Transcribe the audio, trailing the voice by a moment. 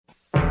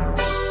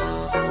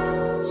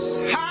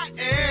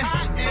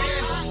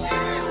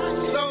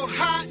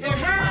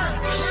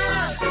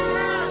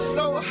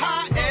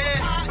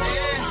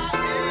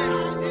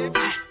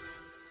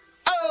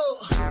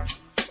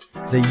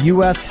The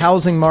U.S.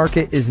 housing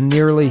market is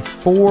nearly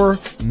 4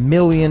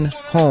 million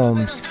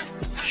homes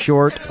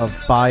short of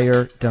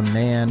buyer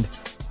demand.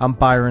 I'm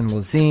Byron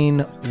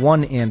Lazine,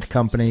 One and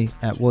Company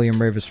at William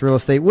Raveis Real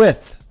Estate,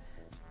 with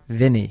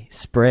Vinny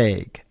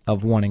Sprague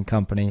of One and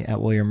Company at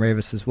William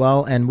Raveis as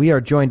well. And we are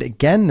joined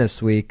again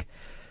this week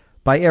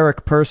by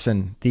Eric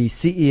Person, the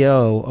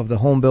CEO of the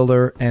Home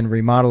Builder and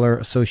Remodeler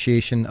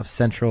Association of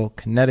Central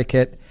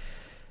Connecticut.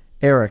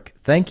 Eric,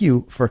 thank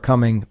you for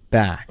coming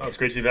back. Oh, it's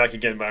great to be back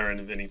again, Byron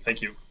and Vinny.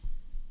 Thank you.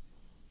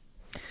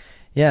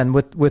 Yeah, and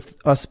with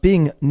us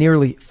being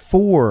nearly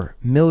 4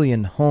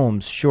 million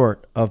homes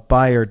short of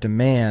buyer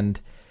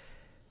demand,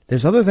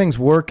 there's other things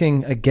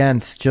working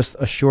against just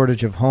a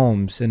shortage of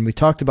homes. And we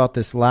talked about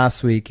this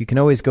last week. You can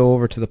always go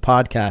over to the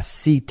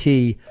podcast,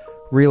 CT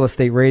Real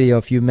Estate Radio,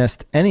 if you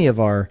missed any of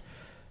our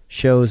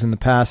shows in the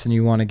past and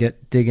you want to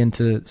dig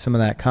into some of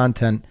that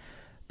content.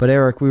 But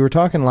Eric, we were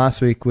talking last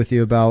week with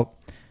you about,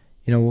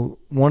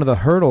 one of the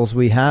hurdles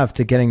we have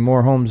to getting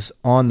more homes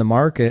on the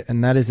market,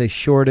 and that is a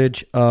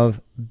shortage of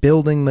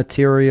building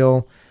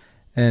material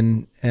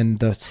and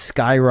the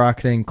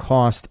skyrocketing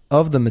cost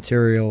of the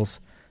materials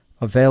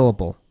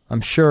available. I'm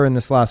sure in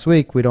this last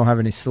week we don't have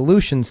any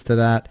solutions to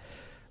that,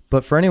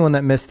 but for anyone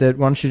that missed it,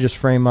 why don't you just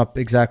frame up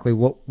exactly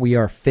what we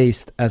are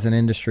faced as an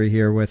industry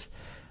here with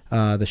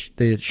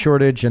the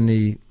shortage and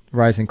the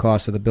rising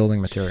costs of the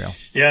building material?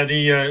 Yeah,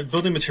 the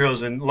building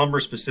materials and lumber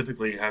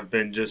specifically have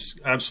been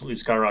just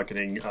absolutely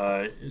skyrocketing,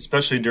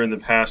 especially during the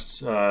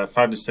past 5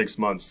 to 6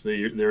 months.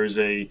 There is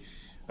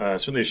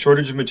certainly a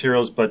shortage of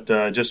materials, but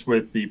just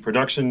with the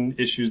production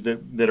issues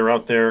that are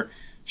out there,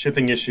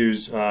 shipping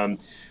issues,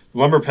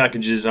 lumber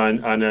packages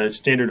on a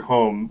standard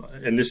home,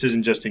 and this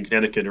isn't just in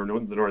Connecticut or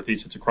the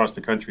Northeast, it's across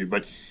the country,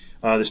 but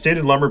the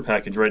standard lumber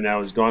package right now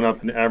has gone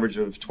up an average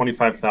of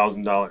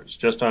 $25,000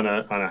 just on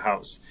a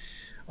house.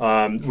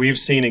 We've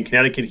seen in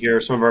Connecticut here,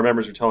 some of our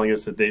members are telling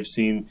us that they've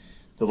seen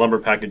the lumber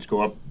package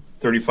go up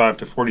 $35,000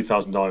 to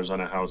 $40,000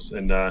 on a house,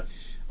 and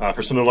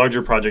for some of the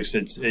larger projects,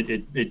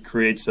 it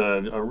creates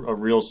a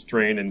real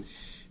strain. And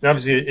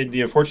obviously,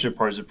 the unfortunate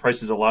part is it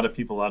prices a lot of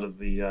people out of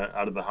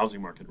the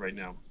housing market right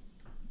now.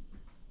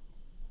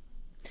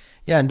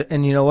 Yeah,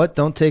 and you know what?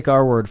 Don't take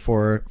our word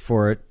for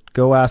it.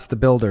 Go ask the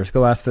builders.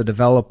 Go ask the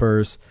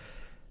developers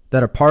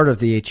that are part of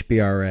the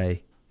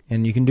HBRA,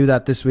 and you can do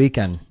that this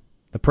weekend.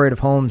 The Parade of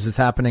Homes is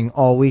happening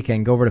all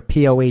weekend. Go over to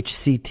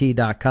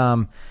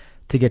pohct.com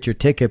to get your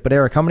ticket. But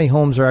Eric, how many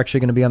homes are actually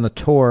going to be on the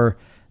tour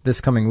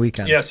this coming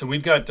weekend? Yeah, so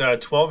we've got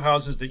 12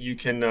 houses that you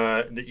can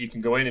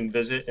go in and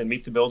visit and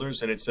meet the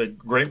builders, and it's a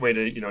great way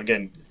to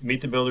again meet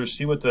the builders,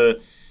 see what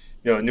the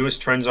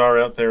newest trends are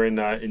out there in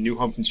new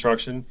home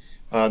construction.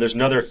 There's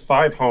another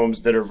 5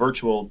 homes that are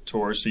virtual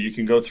tours, so you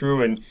can go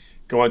through and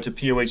go onto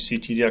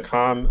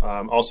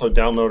pohct.com. Also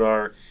download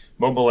our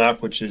mobile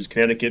app, which is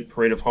Connecticut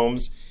Parade of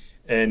Homes.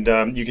 And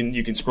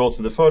you can scroll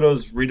through the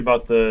photos, read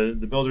about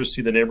the builders,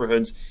 see the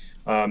neighborhoods,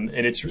 and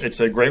it's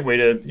a great way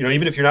to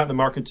even if you're not in the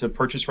market to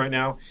purchase right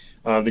now.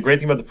 The great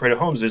thing about the Parade of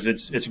Homes is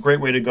it's a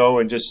great way to go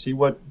and just see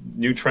what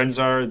new trends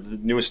are, the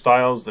newest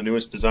styles, the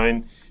newest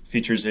design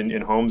features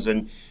in homes,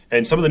 and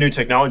some of the new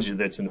technology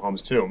that's in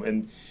homes too.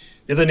 And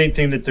the other neat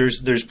thing that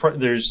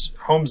there's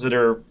homes that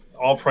are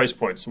all price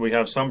points. So we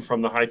have some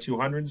from the high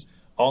 200s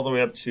all the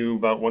way up to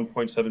about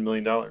 $1.7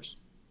 million.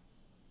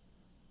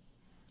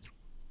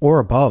 Or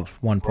above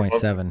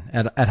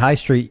 1.7. At High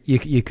Street,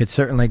 you could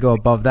certainly go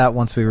above that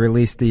once we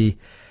release the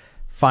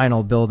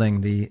final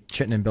building, the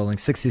Chittenden building.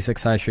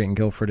 66 High Street in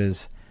Guilford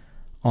is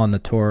on the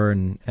tour,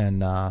 and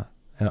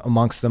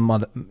amongst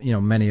them,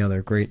 many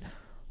other great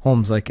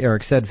homes, like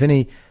Eric said.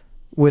 Vinny,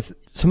 with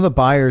some of the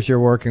buyers you're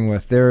working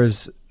with,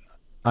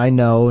 I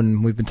know,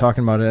 and we've been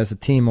talking about it as a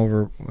team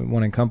over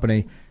One and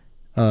Company,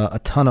 a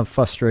ton of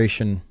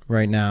frustration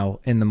right now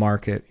in the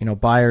market.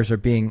 Buyers are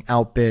being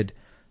outbid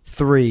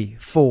 3,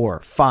 4,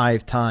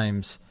 5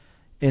 times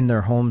in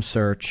their home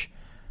search,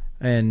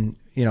 and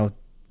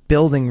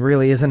building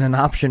really isn't an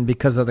option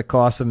because of the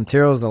cost of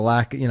materials, the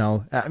lack.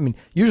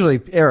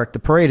 Usually, Eric, the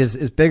parade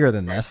is bigger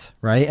than this,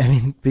 right?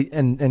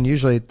 And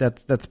usually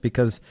that's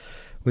because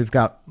we've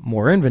got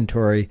more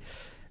inventory.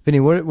 Vinny,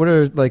 what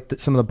are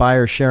some of the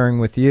buyers sharing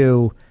with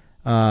you?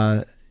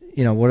 What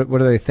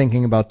are they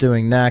thinking about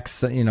doing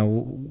next?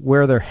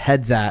 Where are their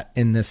heads at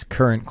in this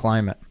current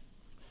climate?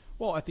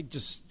 Well, I think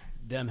just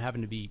them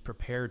having to be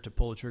prepared to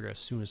pull the trigger as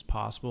soon as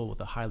possible with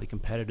a highly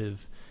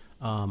competitive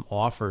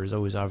offer is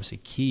always obviously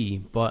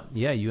key. But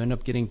yeah, you end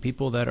up getting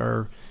people that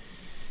are,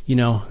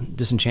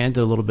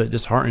 disenchanted a little bit,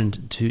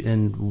 disheartened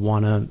and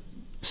want to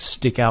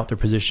stick out their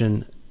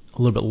position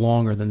a little bit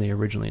longer than they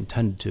originally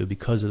intended to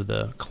because of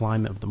the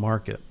climate of the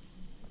market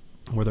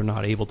where they're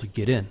not able to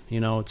get in.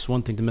 It's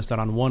one thing to miss out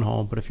on one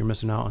home, but if you're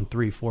missing out on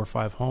 3, 4,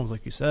 5 homes,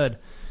 like you said,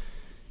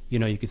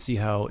 you could see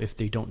how if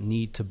they don't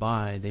need to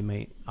buy, they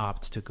may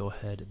opt to go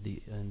ahead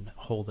and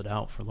hold it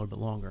out for a little bit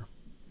longer.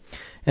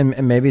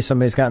 And maybe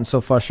somebody's gotten so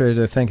frustrated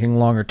they're thinking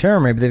longer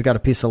term. Maybe they've got a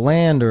piece of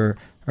land or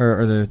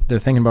they're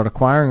thinking about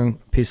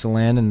acquiring a piece of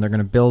land and they're going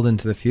to build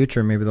into the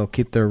future. Maybe they'll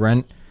keep their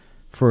rent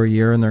for a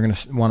year and they're going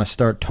to want to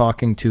start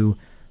talking to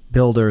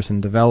builders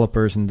and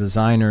developers and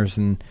designers.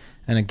 And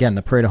again,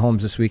 the Parade of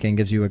Homes this weekend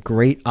gives you a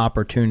great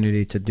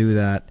opportunity to do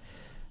that.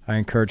 I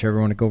encourage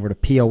everyone to go over to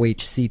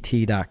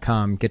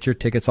pohct.com, get your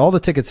tickets. All the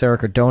tickets,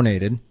 Eric, are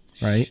donated,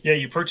 right? Yeah,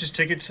 you purchase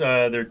tickets.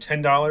 They're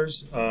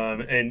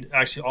 $10, and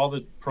actually all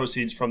the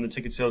proceeds from the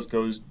ticket sales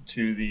goes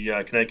to the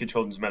Connecticut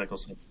Children's Medical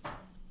Center.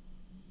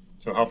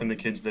 So helping the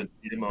kids that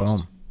need it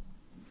most. Boom.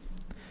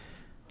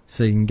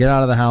 So you can get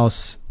out of the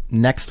house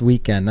next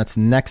weekend. That's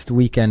next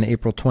weekend,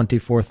 April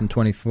 24th and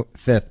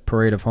 25th,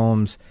 Parade of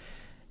Homes.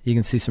 You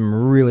can see some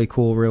really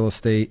cool real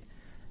estate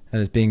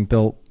that is being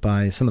built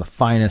by some of the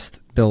finest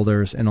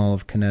builders in all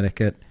of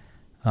Connecticut,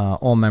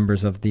 all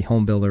members of the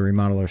Home Builder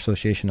Remodeler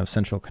Association of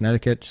Central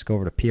Connecticut. Just go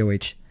over to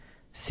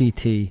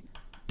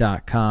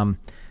pohct.com.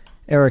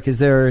 Eric, is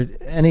there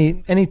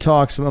any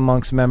talks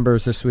amongst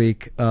members this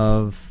week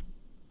of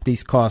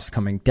these costs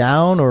coming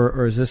down,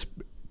 or is this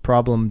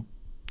problem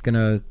going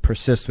to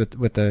persist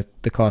with the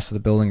cost of the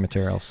building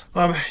materials?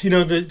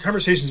 The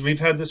conversations we've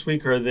had this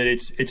week are that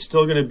it's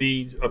still going to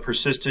be a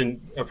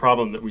persistent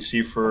problem that we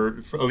see for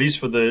at least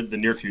for the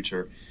near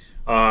future.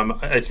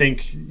 I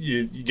think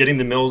getting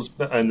the mills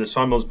and the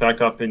sawmills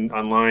back up and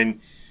online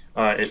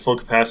at full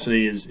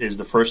capacity is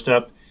the first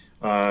step.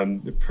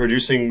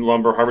 Producing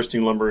lumber,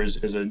 harvesting lumber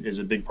is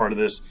a big part of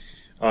this.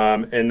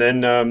 And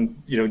then I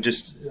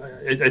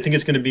think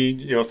it's going to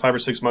be 5 or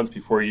 6 months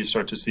before you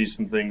start to see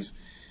some things.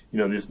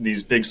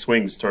 These big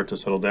swings start to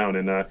settle down.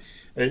 And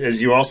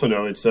as you also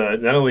know, it's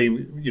not only,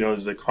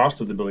 is the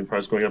cost of the building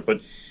price going up, but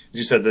as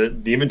you said,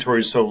 the inventory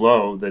is so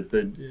low that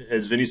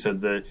as Vinny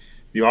said, the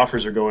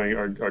offers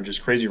are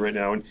just crazy right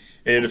now. And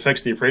it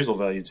affects the appraisal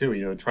value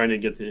too. Trying to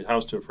get the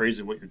house to appraise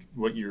at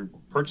what you're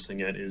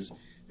purchasing at is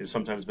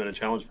sometimes been a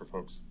challenge for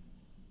folks.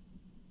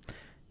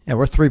 Yeah,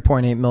 we're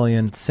 3.8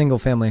 million single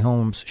family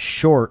homes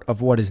short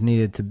of what is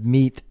needed to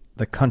meet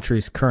the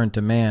country's current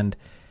demand.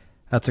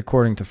 That's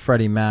according to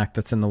Freddie Mac.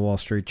 That's in the Wall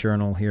Street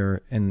Journal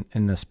here in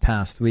this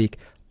past week.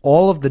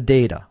 All of the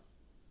data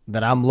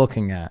that I'm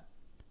looking at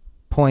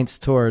points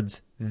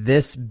towards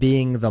this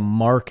being the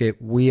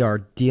market we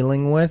are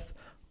dealing with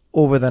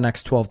over the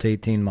next 12 to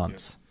 18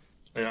 months.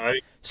 Yeah.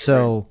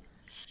 So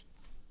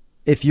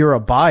if you're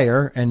a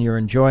buyer and you're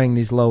enjoying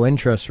these low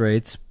interest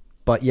rates,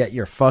 but yet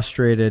you're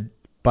frustrated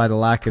by the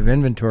lack of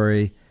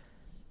inventory,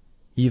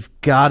 you've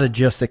got to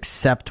just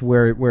accept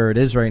where it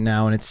is right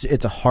now, and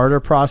it's a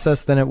harder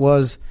process than it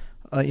was,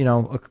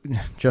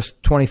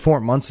 just 24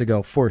 months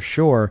ago for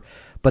sure.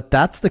 But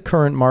that's the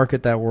current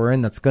market that we're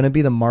in. That's going to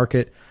be the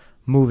market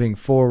moving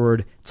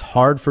forward. It's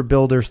hard for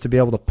builders to be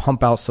able to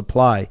pump out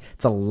supply.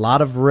 It's a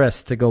lot of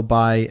risk to go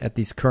buy at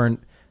these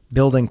current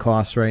building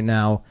costs right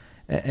now,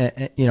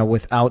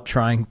 without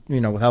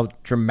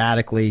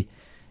dramatically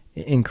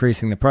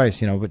increasing the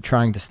price, but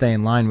trying to stay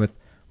in line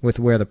with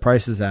where the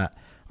prices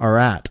are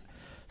at.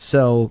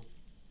 So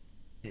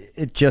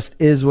it just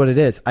is what it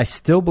is. I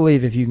still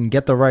believe if you can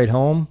get the right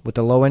home with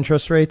the low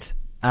interest rates,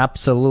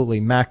 absolutely,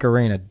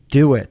 Macarena,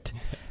 do it.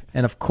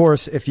 And of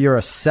course, if you're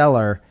a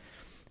seller,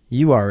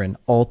 you are in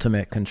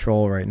ultimate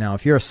control right now.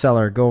 If you're a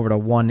seller, go over to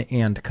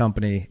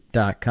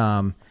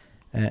oneandcompany.com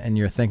and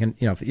you're thinking,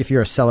 if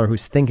you're a seller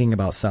who's thinking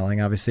about selling,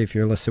 obviously if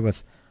you're listed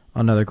with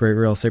another great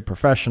real estate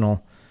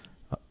professional,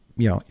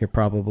 you're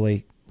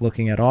probably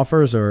looking at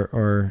offers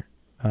or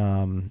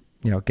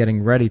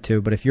getting ready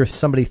to. But if you're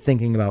somebody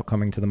thinking about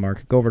coming to the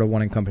market, go over to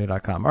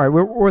oneandcompany.com. All right,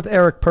 we're with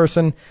Eric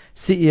Persson,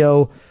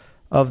 CEO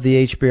of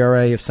the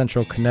HBRA of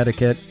Central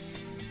Connecticut,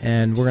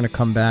 and we're going to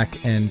come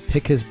back and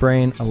pick his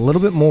brain a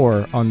little bit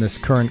more on this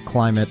current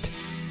climate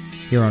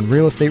here on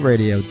Real Estate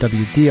Radio,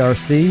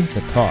 WDRC,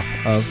 the talk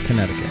of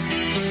Connecticut.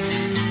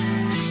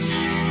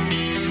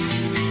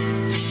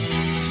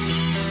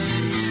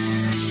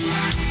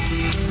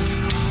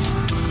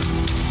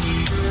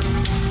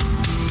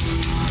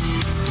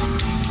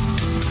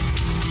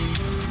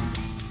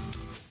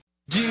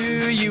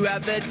 You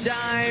have the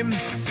time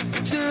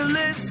to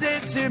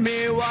listen to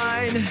me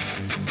whine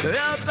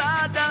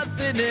about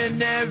nothing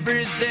and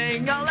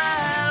everything all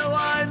at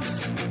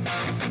once.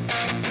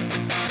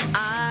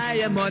 I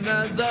am one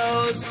of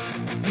those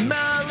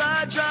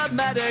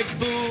melodramatic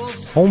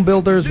fools. Home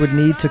builders would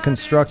need to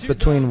construct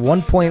between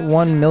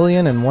 1.1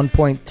 million and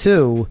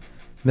 1.2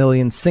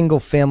 million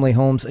single-family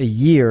homes a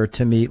year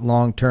to meet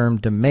long-term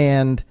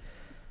demand.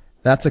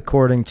 That's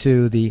according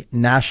to the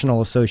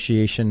National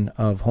Association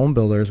of Home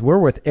Builders. We're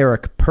with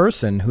Eric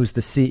Persson, who's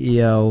the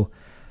CEO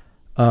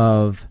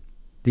of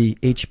the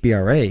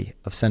HBRA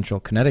of Central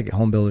Connecticut,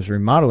 Home Builders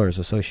Remodelers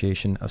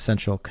Association of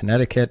Central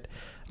Connecticut.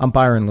 I'm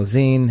Byron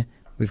Lazine.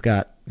 We've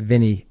got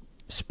Vinny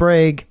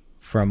Sprague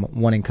from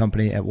One &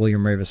 Company at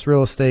William Ravis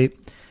Real Estate.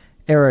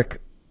 Eric,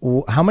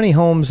 how many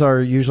homes are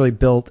usually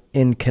built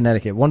in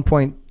Connecticut?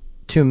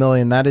 1.2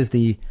 million. That is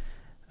the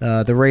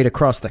rate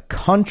across the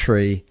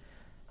country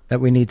that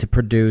we need to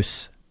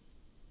produce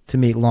to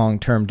meet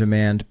long-term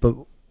demand. But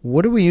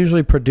what do we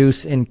usually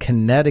produce in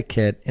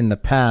Connecticut in the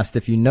past,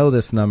 if you know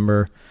this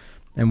number,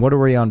 and what are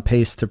we on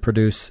pace to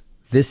produce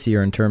this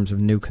year in terms of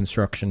new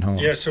construction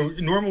homes? Yeah, so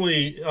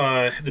normally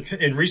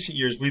in recent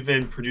years, we've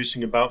been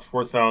producing about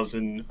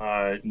 4,000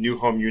 new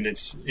home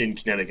units in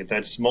Connecticut.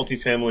 That's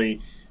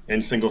multifamily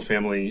and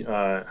single-family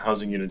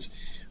housing units.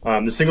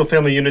 The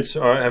single-family units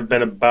have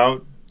been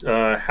about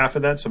half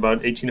of that, so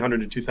about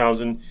 1,800 to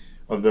 2,000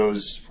 of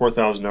those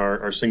 4,000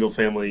 are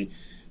single-family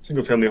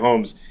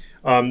homes.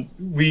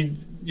 We,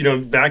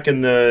 back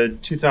in the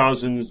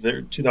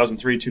 2000s,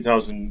 2003,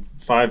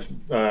 2005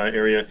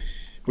 area,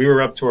 we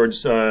were up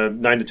towards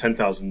 9,000 to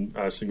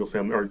 10,000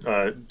 single-family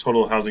or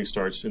total housing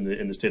starts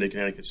in the state of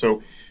Connecticut.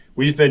 So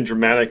we've been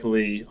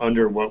dramatically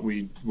under what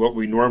we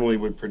normally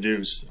would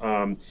produce.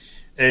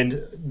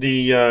 And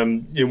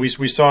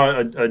we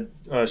saw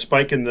a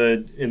spike in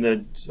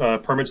the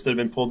permits that have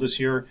been pulled this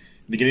year,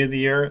 beginning of the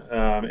year,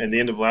 and the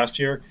end of last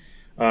year.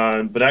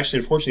 But actually,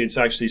 unfortunately, it's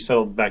actually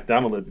settled back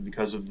down a little bit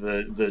because of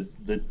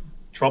the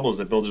troubles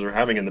that builders are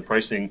having and the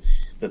pricing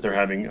that they're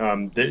having.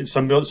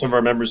 Some of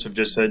our members have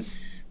just said,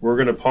 we're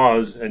going to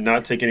pause and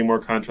not take any more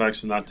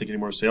contracts and not take any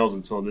more sales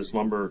until this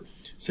lumber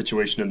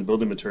situation and the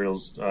building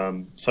materials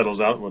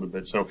settles out a little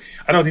bit. So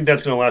I don't think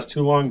that's going to last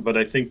too long, but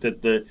I think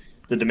that the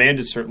demand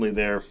is certainly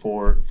there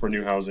for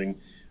new housing.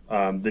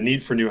 The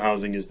need for new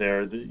housing is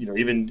there.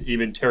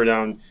 Even tear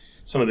down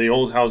some of the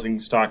old housing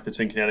stock that's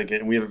in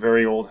Connecticut, and we have a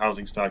very old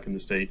housing stock in the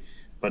state.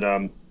 But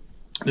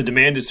the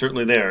demand is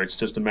certainly there. It's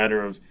just a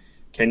matter of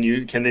can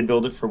they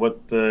build it for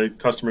what the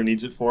customer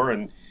needs it for,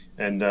 and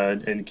can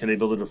they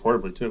build it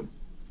affordably too.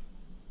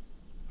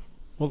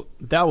 Well,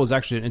 that was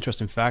actually an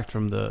interesting fact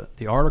from the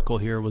article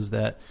here, was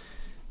that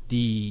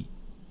the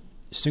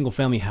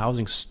single-family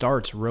housing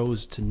starts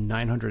rose to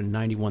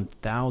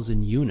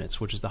 991,000 units,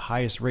 which is the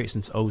highest rate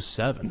since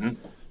 2007. Mm-hmm.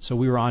 So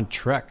we were on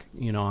track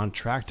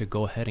to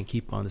go ahead and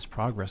keep on this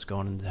progress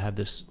going, and to have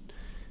this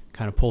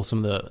kind of pull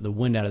some of the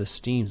wind out of the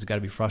steams. It's got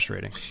to be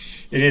frustrating.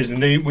 It is,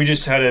 and we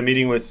just had a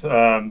meeting with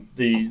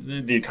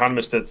the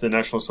economist at the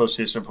National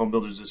Association of Home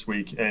Builders this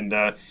week, and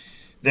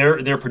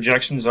their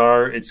projections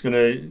are it's going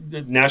to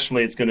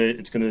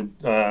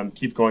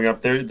keep going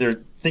up. They're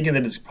thinking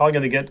that it's probably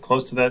going to get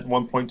close to that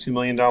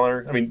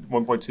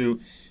 $1.2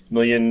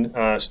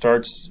 million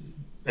starts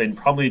in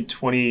probably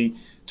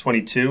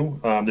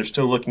 2022. They're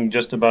still looking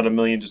just about $1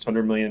 million, just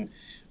under $1 million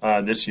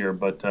this year,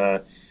 but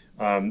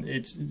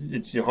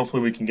it's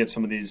hopefully we can get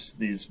some of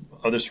these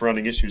other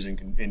surrounding issues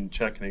in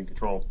check and in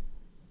control.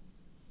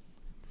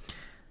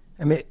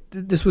 I mean,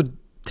 this would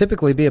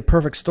typically be a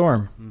perfect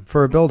storm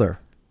for a builder.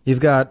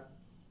 You've got,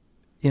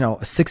 a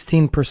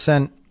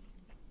 16%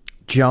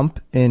 jump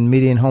in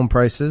median home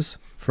prices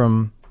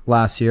from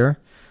last year.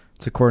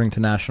 It's according to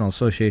National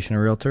Association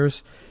of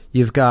Realtors.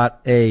 You've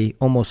got a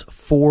almost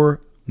 4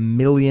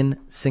 million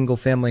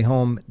single-family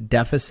home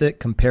deficit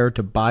compared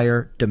to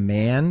buyer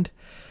demand.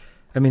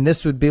 I mean,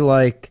 this would be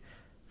like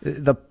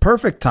the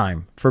perfect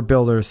time for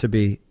builders to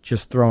be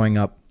just throwing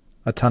up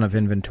a ton of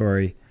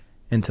inventory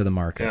into the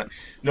market. Yeah.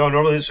 No,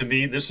 normally this would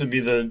be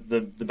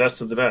the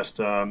best of the best.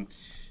 Again,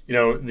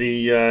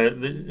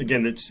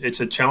 it's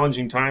a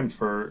challenging time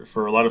for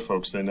a lot of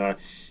folks, and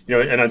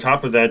and on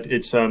top of that,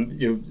 it's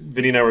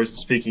Vinny and I were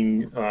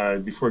speaking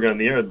before we got on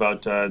the air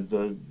about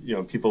the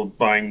people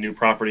buying new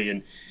property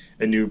and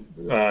new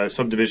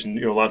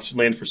subdivision, lots of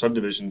land for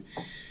subdivision.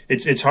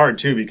 It's hard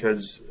too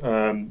because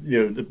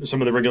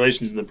some of the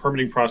regulations in the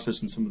permitting process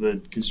and some of the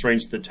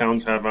constraints that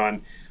towns have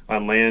on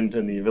land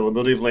and the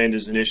availability of land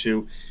is an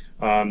issue.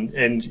 And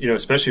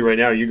especially right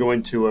now, you go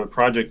into a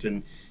project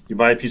and you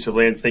buy a piece of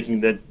land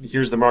thinking that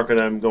here's the market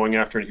I'm going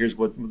after and here's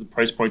what the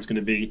price point's going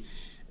to be,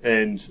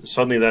 and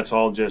suddenly that's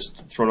all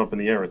just thrown up in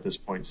the air at this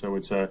point. So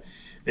it's a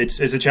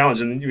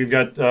challenge, and we've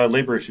got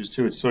labor issues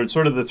too. It's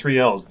sort of the 3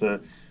 L's: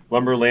 the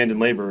lumber, land, and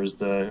labor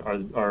is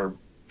are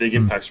big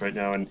impacts right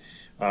now. And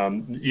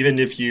even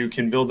if you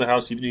can build the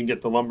house, even if you can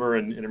get the lumber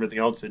and everything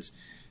else, it's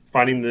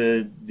finding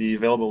the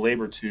available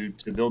labor to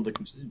build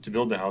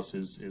the house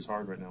is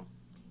hard right now.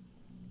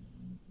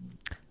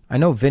 I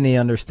know Vinny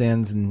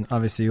understands, and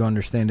obviously you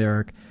understand,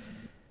 Eric,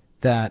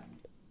 that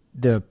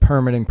the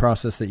permitting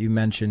process that you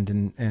mentioned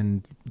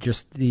and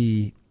just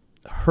the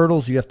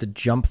hurdles you have to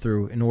jump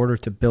through in order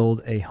to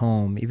build a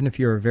home, even if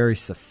you're a very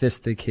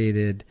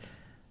sophisticated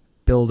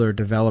builder,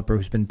 developer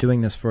who's been doing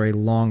this for a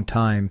long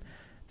time,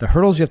 the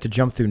hurdles you have to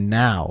jump through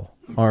now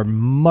are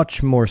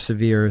much more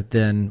severe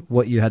than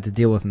what you had to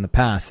deal with in the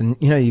past. And,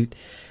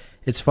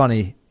 it's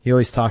funny. You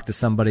always talk to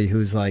somebody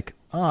who's like,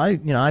 oh,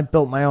 I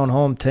built my own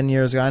home 10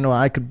 years ago. I know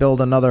I could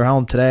build another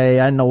home today.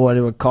 I know what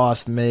it would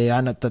cost me.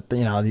 I know that,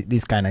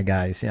 these kind of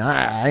guys.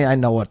 I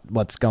know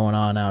what's going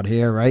on out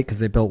here, right? Because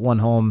they built one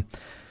home,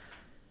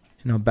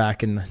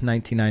 back in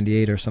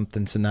 1998 or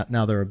something. So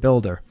now they're a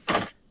builder.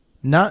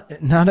 Not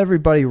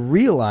everybody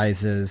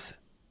realizes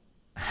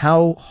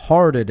how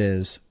hard it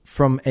is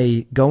from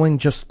going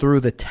just through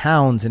the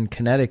towns in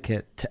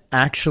Connecticut to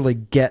actually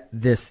get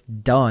this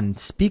done.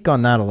 Speak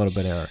on that a little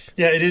bit, Eric.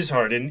 Yeah, it is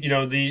hard. And,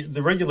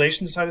 the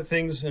regulation side of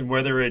things, and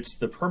whether it's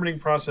the permitting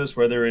process,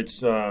 whether it's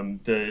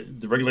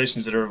the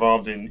regulations that are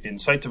involved in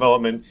site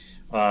development,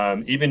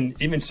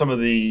 even some of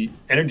the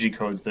energy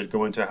codes that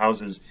go into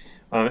houses,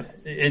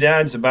 it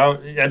adds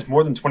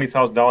more than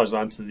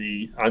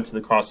 $20,000 onto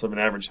the cost of an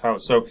average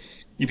house. So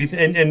if you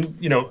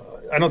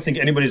I don't think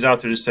anybody's out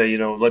there to say,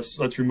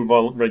 let's remove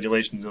all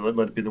regulations and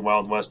let it be the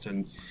Wild West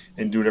and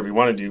do whatever you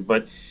want to do.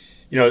 But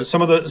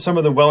some of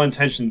the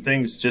well-intentioned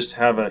things just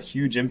have a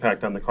huge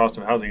impact on the cost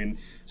of housing. And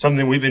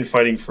something we've been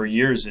fighting for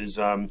years is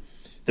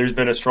there's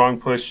been a strong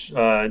push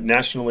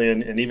nationally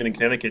and even in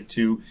Connecticut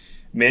to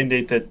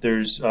mandate that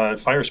there's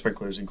fire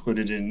sprinklers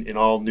included in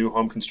all new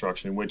home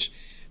construction, which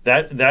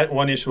that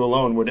one issue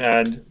alone would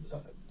add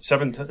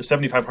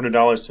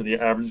 $7,500 to the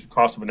average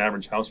cost of an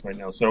average house right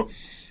now. So,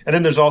 and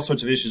then there's all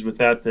sorts of issues with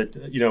that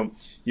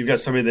you've got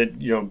somebody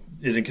that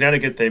is in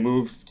Connecticut, they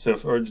move to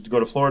go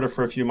to Florida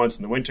for a few months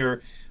in the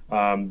winter.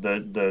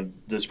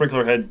 The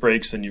sprinkler head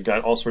breaks, and you've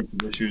got all sorts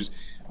of issues.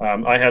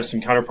 I have some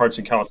counterparts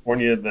in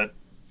California that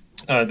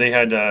they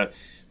had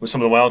with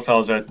some of the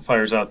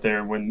wildfires out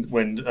there.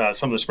 When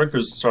some of the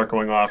sprinklers start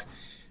going off,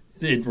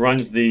 it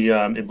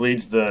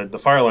bleeds the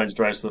fire lines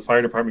dry, so the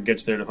fire department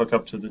gets there to hook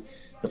up to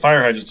the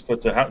fire hydrants to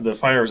put the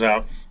fires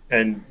out,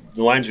 and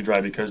the lines are dry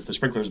because the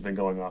sprinklers have been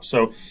going off.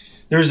 So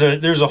there's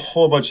a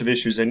whole bunch of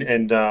issues,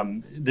 and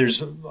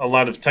there's a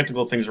lot of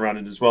technical things around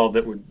it as well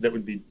that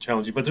would be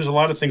challenging. But there's a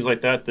lot of things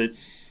like that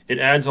it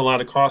adds a lot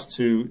of cost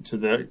to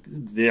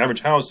the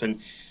average house. And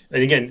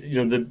again,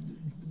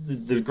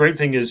 the great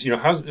thing is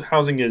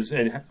housing is,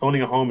 and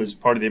owning a home is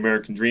part of the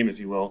American dream, if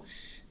you will.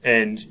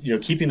 And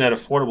keeping that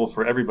affordable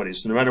for everybody.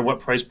 So no matter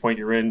what price point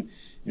you're in,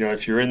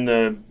 if you're in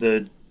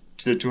the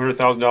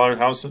 $200,000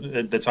 house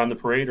that's on the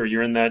parade, or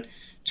you're in that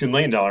 $2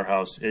 million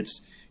house,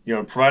 it's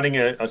providing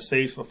a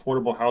safe,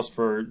 affordable house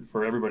for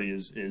everybody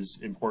is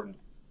important.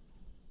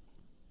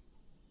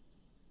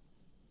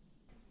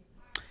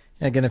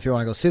 Again, if you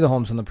want to go see the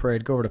homes on the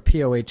parade, go over to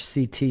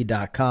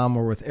pohct.com.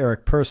 We're with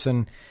Eric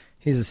Person.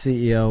 He's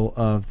the CEO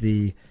of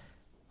the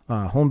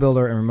Home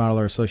Builder and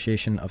Remodeler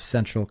Association of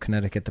Central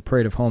Connecticut. The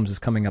Parade of Homes is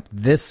coming up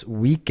this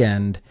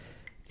weekend,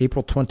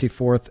 April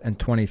 24th and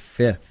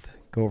 25th.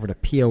 Go over to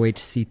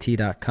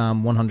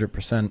pohct.com.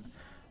 100%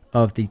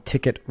 of the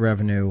ticket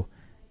revenue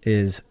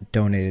is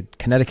donated.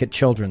 Connecticut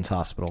Children's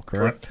Hospital,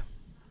 correct?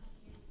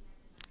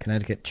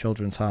 Connecticut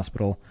Children's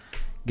Hospital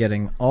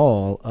getting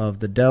all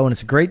of the dough. And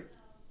it's a great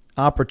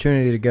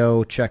opportunity to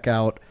go check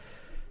out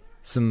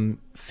some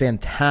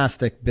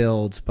fantastic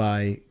builds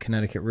by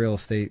Connecticut real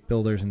estate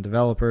builders and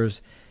developers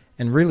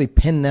and really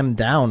pin them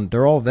down.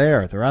 They're all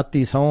there. They're at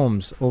these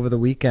homes over the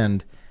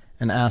weekend,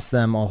 and ask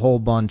them a whole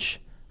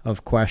bunch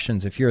of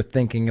questions. If you're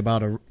thinking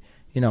about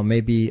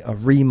maybe a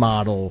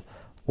remodel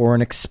or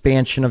an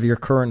expansion of your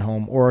current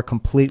home or a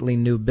completely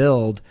new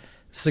build,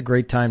 this is a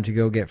great time to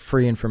go get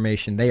free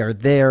information. They are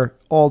there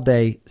all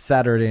day,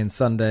 Saturday and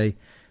Sunday.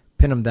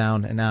 Pin them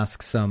down and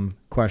ask some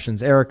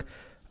questions. Eric,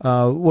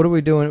 what are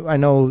we doing? I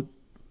know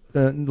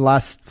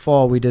last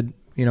fall we did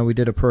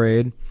a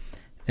parade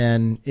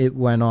and it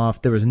went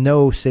off. There was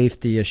no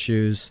safety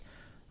issues.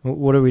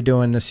 What are we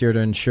doing this year to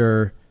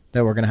ensure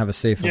that we're going to have a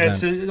safe event?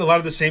 Yeah, it's a lot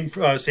of the same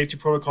safety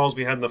protocols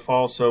we had in the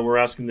fall. So we're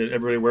asking that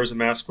everybody wears a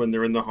mask when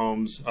they're in the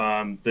homes.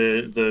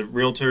 The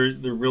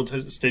real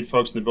estate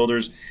folks and the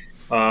builders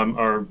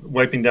are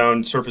wiping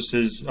down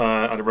surfaces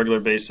on a regular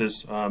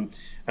basis,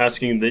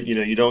 asking that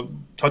you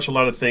don't touch a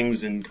lot of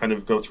things and kind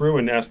of go through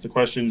and ask the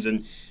questions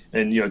and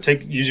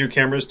use your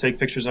cameras, take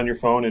pictures on your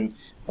phone and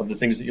of the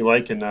things that you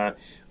like, and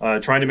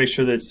trying to make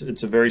sure that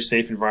it's a very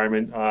safe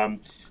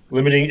environment.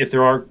 Limiting, if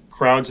there are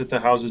crowds at the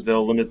houses,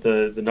 they'll limit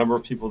the number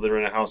of people that are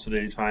in a house at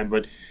any time.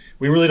 But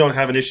we really don't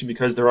have an issue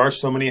because there are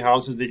so many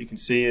houses that you can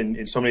see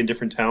in so many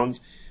different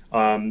towns.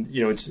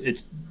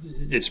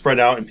 It's spread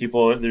out, and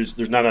people there's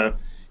not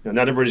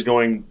not everybody's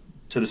going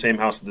to the same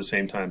house at the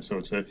same time. So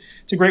it's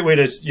a great way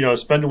to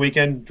spend a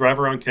weekend, drive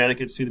around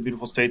Connecticut, see the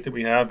beautiful state that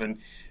we have,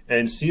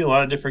 and see a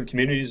lot of different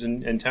communities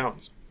and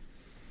towns.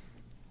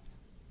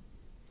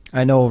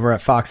 I know over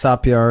at Fox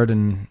Hop Yard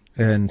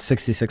and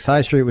 66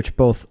 High Street, which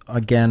both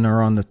again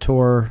are on the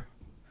tour.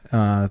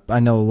 I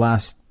know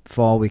last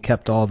fall we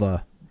kept all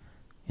the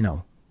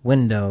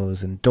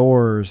windows and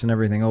doors and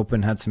everything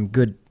open, had some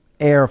good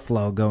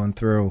airflow going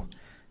through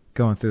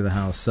the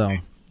house. So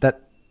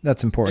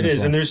that's important. It is,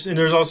 well. and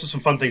there's also some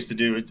fun things to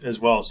do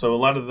as well. So a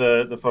lot of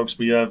the folks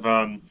we have,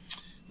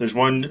 there's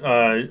one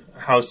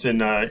house in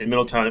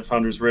Middletown at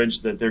Founders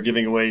Ridge that they're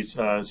giving away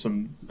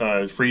some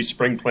free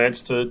spring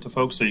plants to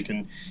folks, so you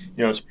can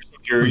spruce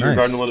up your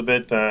garden a little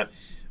bit.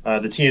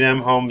 The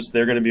T&M homes,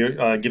 they're going to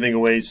be giving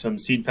away some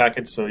seed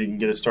packets so you can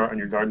get a start on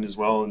your garden as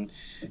well. And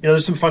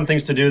there's some fun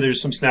things to do. There's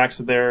some snacks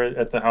there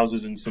at the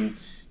houses and some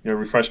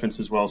refreshments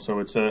as well. So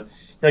it's a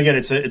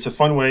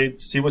fun way to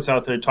see what's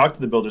out there. Talk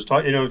to the builders.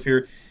 If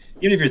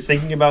you're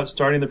thinking about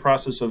starting the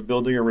process of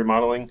building or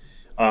remodeling,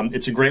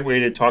 it's a great way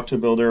to talk to a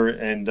builder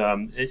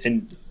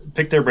and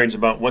pick their brains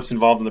about what's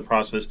involved in the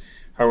process.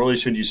 How early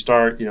should you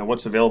start?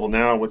 What's available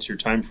now? What's your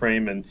time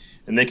frame? And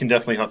they can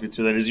definitely help you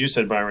through that. As you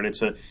said, Byron,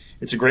 it's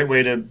a great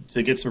way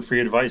to get some free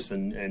advice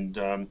and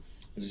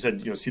as you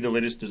said, see the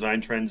latest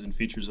design trends and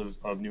features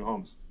of new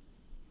homes.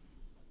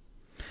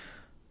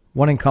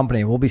 One in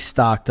Company will be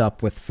stocked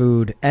up with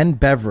food and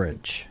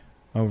beverage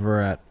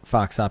over at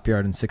Fox Hop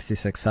Yard and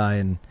 66 High,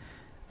 and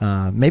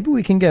maybe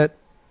we can get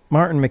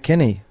Martin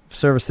McKinney,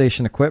 Service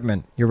Station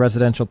Equipment, your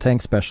residential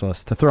tank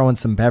specialist, to throw in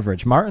some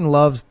beverage. Martin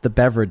loves the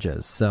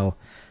beverages, so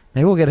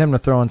maybe we'll get him to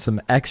throw in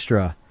some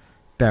extra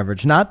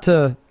beverage, not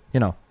to,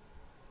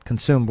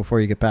 consume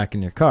before you get back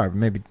in your car,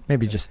 but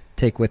maybe just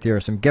take with you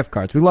some gift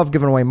cards. We love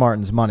giving away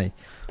Martin's money.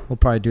 We'll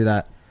probably do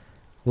that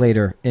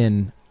later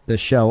in the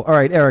show. All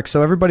right, Eric,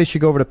 so everybody should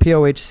go over to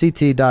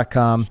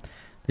pohct.com.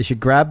 They should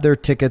grab their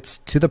tickets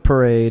to the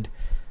parade.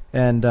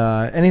 And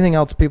anything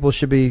else people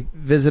should be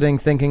visiting,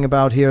 thinking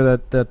about here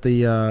that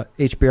the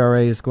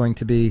HBRA is going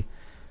to be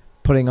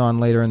putting on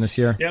later in this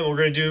year? Yeah, we're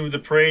going to do the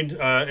parade,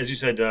 as you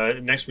said,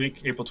 next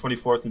week, April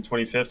 24th and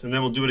 25th, and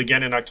then we'll do it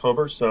again in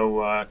October.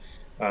 So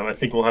I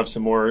think we'll have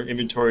some more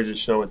inventory to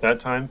show at that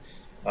time.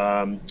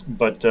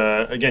 But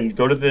again,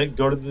 go to the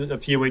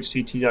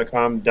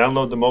pohct.com,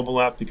 download the mobile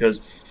app,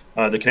 because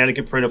the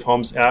Connecticut Parade of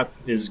Homes app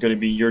is going to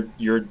be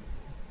your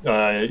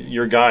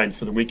guide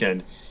for the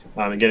weekend.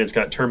 Again, it's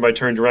got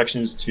turn-by-turn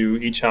directions to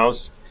each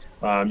house.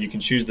 You can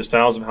choose the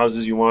styles of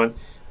houses you want.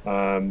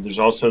 There's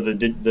also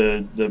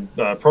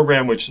the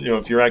program, which,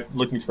 if you're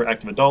looking for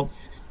active adult,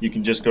 you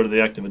can just go to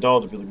the active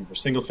adult. If you're looking for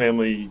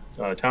single-family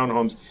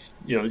townhomes,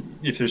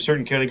 if there's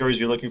certain categories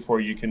you're looking for,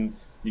 you can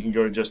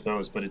go to just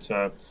those. But it's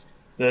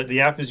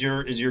the app is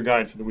your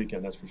guide for the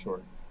weekend. That's for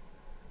sure.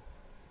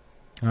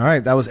 All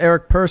right, that was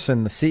Eric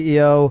Person, the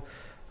CEO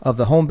of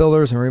the Home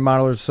Builders and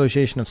Remodelers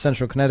Association of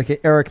Central Connecticut.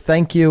 Eric,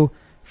 thank you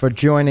for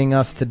joining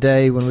us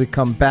today. When we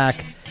come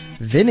back,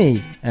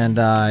 Vinny and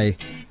I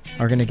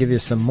are going to give you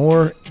some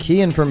more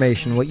key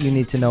information, what you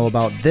need to know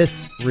about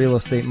this real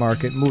estate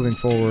market moving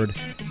forward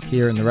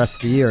here in the rest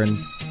of the year. And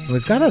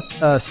we've got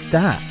a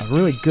stat, a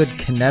really good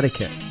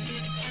Connecticut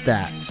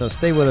stat. So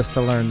stay with us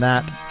to learn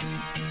that.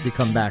 We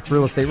come back.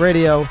 Real Estate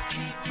Radio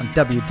on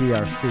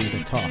WDRC,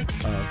 the talk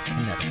of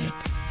Connecticut.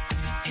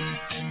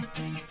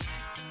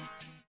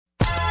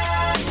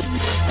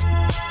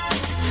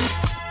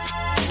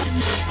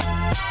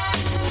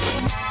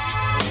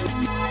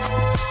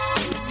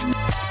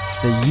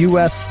 The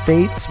U.S.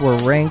 states were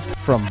ranked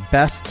from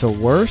best to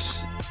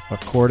worst,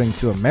 according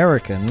to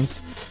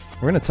Americans.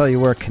 We're going to tell you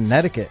where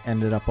Connecticut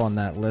ended up on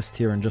that list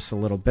here in just a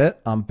little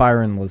bit. I'm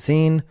Byron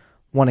Lazine,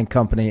 One &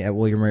 Company at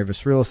William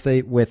Ravis Real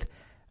Estate, with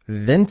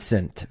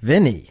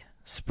Vinny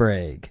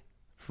Sprague,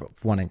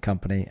 One &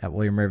 Company at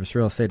William Ravis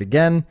Real Estate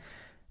again.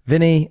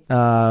 Vinny,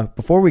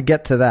 before we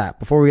get to that,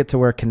 before we get to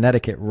where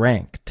Connecticut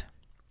ranked,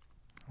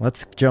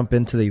 let's jump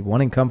into the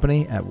One &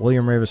 Company at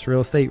William Ravis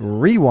Real Estate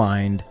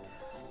Rewind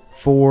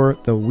for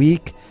the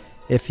week.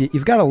 If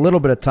you've got a little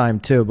bit of time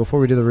too,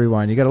 before we do the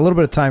rewind, you got a little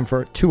bit of time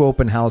for two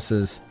open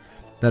houses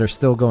that are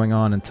still going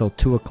on until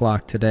 2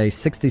 o'clock today.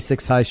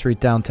 66 High Street,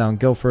 downtown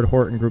Guilford,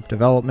 Horton Group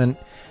Development.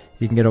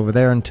 You can get over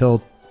there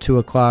until 2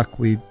 o'clock.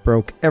 We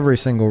broke every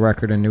single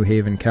record in New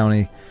Haven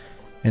County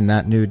in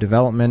that new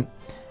development.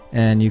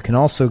 And you can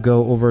also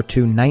go over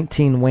to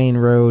 19 Wayne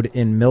Road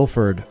in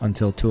Milford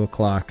until 2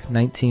 o'clock.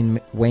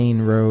 19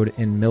 Wayne Road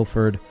in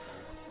Milford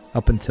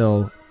up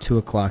until 2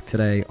 o'clock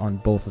today on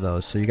both of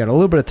those. So you got a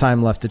little bit of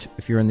time left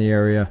if you're in the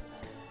area.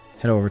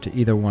 Head over to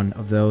either one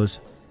of those.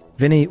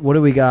 Vinny, what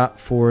do we got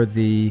for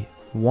the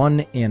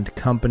One &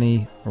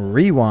 Company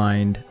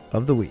Rewind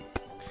of the week?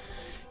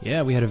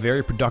 Yeah, we had a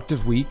very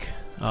productive week.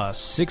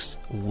 6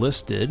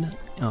 listed.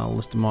 I'll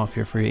list them off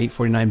here for you.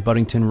 849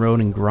 Buddington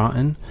Road in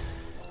Groton,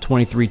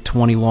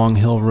 2320 Long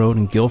Hill Road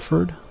in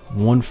Guilford,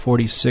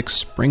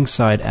 146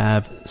 Springside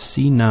Ave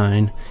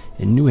C9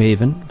 in New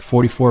Haven,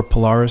 44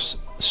 Polaris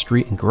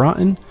Street in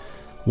Groton,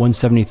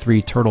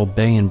 173 Turtle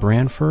Bay in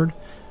Branford,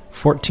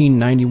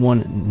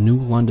 1491 New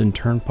London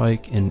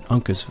Turnpike in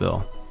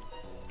Uncasville.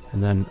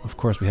 And then, of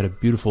course, we had a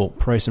beautiful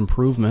price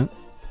improvement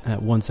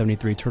at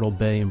 173 Turtle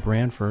Bay in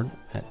Branford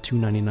at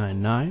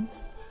 $299.9.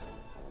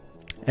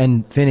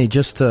 And Vinny,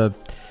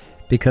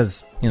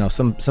 because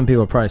some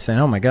people are probably saying,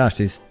 "Oh my gosh,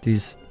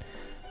 these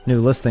new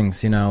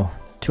listings,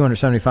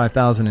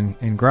 $275,000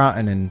 in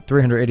Groton and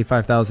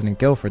 $385,000 in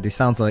Guilford. These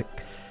sound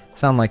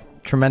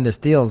like tremendous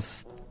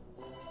deals."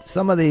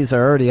 Some of these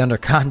are already under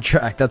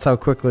contract. That's how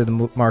quickly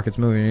the market's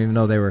moving, even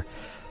though they were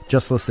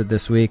just listed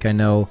this week. I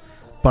know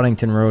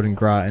Buddington Road in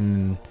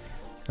Groton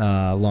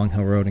and Long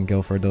Hill Road in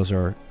Guilford, those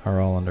are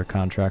all under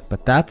contract.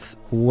 But that's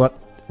what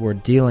we're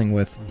dealing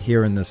with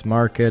here in this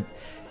market.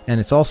 And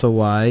it's also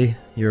why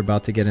you're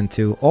about to get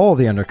into all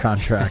the under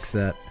contracts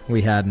that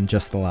we had in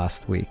just the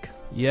last week.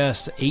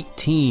 Yes,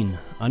 18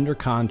 under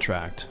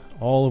contract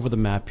all over the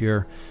map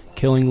here.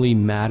 Killingly,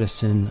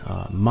 Madison,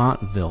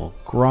 Montville,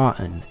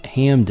 Groton,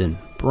 Hamden,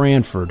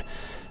 Branford,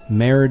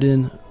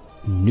 Meriden,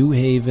 New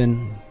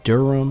Haven,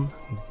 Durham,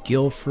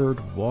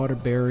 Guilford,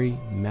 Waterbury,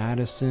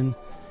 Madison,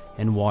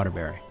 and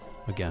Waterbury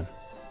again.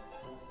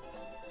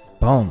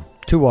 Boom.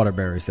 2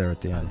 Waterburys there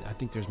at the end. I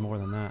think there's more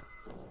than that.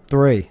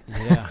 3.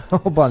 Yeah. A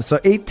whole bunch. So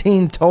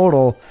 18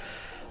 total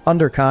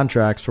under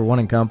contracts for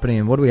One & Company.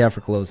 And what do we have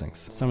for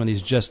closings? Some of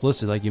these just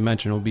listed, like you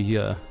mentioned, will be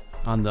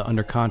on the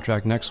under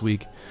contract next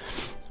week.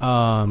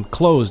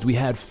 Closed. We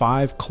had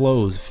 5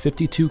 closed.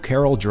 52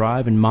 Carroll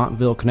Drive in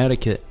Montville,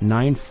 Connecticut.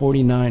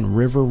 949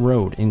 River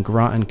Road in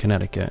Groton,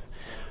 Connecticut.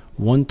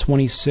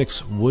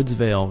 126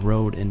 Woodsvale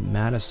Road in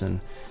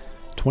Madison.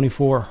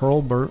 24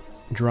 Hurlburt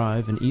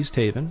Drive in East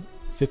Haven.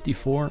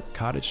 54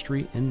 Cottage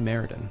Street in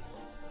Meriden.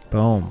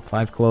 Boom.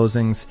 5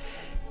 closings.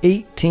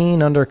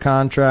 18 under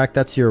contract.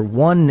 That's your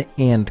one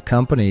and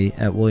company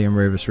at William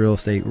Ravis Real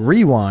Estate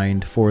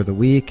Rewind for the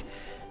week.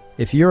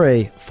 If you're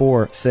a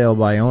for sale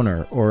by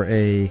owner or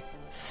a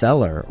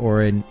seller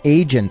or an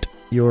agent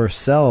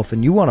yourself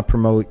and you want to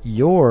promote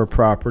your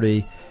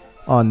property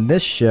on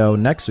this show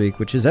next week,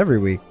 which is every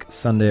week,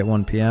 Sunday at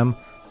 1 p.m.,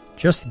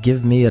 just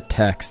give me a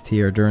text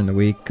here during the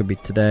week. Could be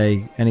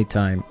today,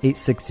 anytime.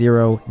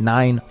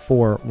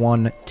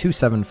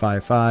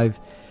 860-941-2755.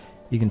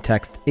 You can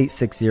text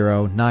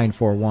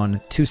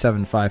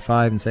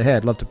 860-941-2755 and say, hey,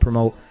 I'd love to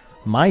promote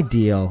my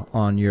deal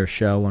on your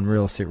show on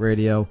Real Estate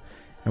Radio,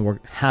 and we're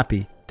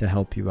happy to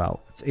help you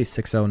out. It's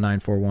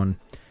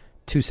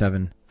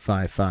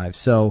 860-941-2755.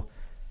 So,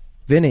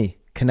 Vinny,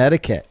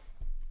 Connecticut,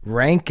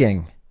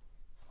 ranking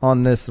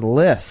on this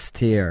list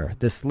here,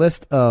 this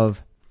list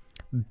of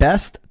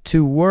best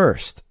to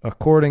worst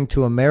according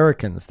to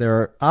Americans. There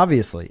are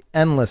obviously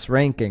endless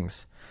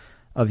rankings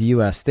of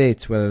U.S.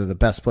 states, whether the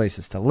best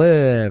places to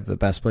live, the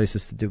best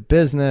places to do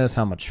business,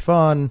 how much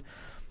fun.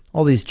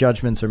 All these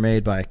judgments are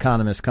made by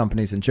economists,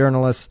 companies, and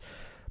journalists.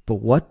 But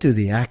what do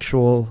the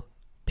actual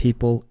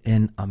people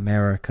in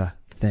America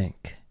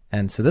think?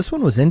 And so this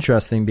one was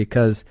interesting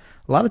because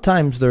a lot of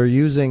times they're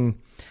using,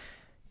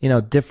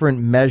 different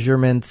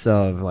measurements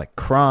of like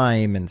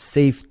crime and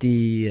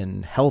safety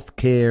and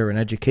healthcare and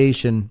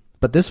education.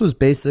 But this was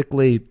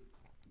basically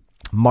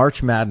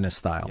March Madness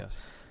style.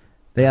 Yes.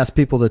 They asked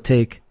people to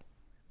take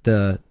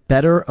the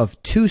better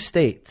of 2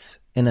 states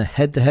in a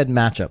head-to-head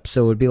matchup.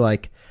 So it would be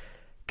like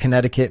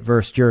Connecticut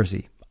versus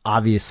Jersey.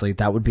 Obviously,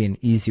 that would be an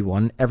easy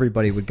one.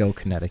 Everybody would go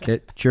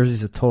Connecticut.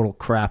 Jersey's a total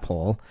crap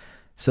hole.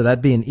 So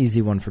that'd be an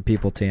easy one for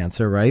people to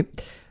answer, right?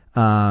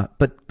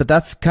 But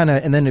that's kind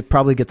of, and then it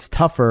probably gets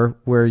tougher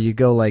where you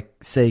go like,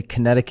 say,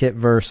 Connecticut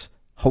versus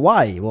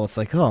Hawaii. Well, it's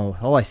like, oh,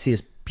 all I see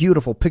is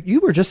beautiful. You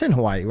were just in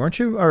Hawaii, weren't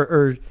you?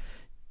 Or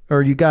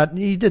you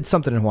did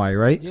something in Hawaii,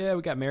 right? Yeah,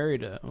 we got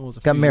married.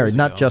 Got married,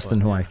 not just in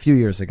Hawaii, a few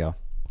years ago.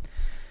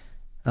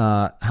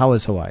 How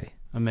is Hawaii?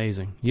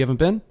 Amazing. You haven't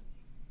been?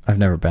 I've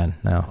never been,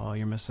 no. Oh,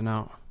 you're missing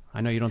out.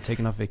 I know you don't take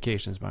enough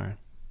vacations, Byron.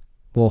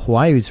 Well,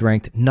 Hawaii is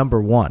ranked number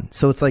 1.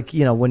 So it's like,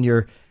 when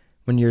you're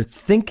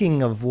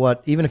thinking of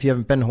what, even if you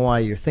haven't been to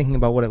Hawaii, you're thinking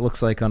about what it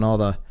looks like on all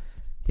the,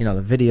 the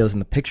videos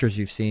and the pictures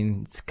you've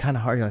seen. It's kind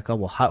of hard. You're like, oh,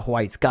 well,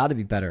 Hawaii's got to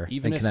be better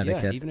than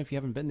Connecticut. Yeah, even if you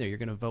haven't been there, you're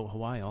going to vote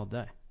Hawaii all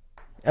day.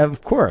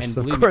 Of course, and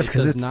believe of course,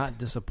 me, it does not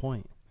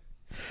disappoint.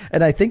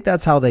 And I think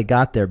that's how they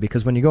got there,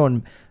 because when you go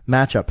and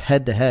match up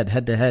head to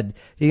head,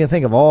 you can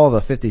think of all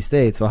the 50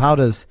 states. So how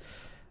does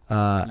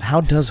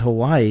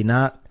Hawaii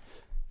not,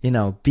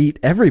 beat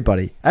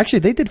everybody? Actually,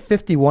 they did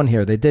 51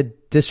 here. They did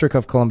District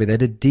of Columbia. They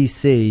did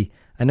D.C.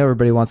 I know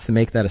everybody wants to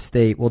make that a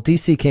state. Well,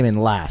 D.C. came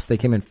in last. They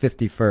came in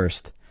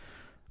 51st.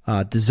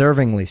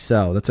 Deservingly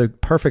so. That's a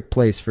perfect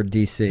place for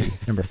D.C.,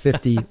 number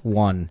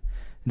 51.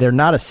 They're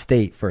not a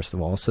state, first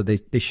of all, so they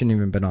shouldn't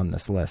even been on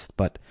this list.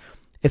 But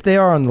if they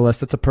are on the list,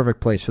 that's a perfect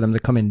place for them to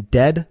come in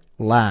dead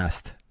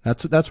last.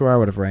 That's where I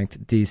would have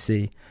ranked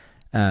D.C.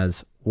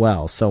 as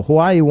well. So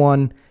Hawaii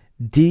 1,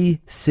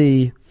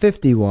 D.C.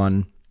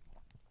 51.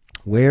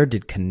 Where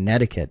did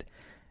Connecticut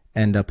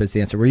end up as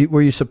the answer?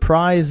 Were you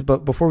surprised?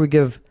 But before we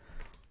give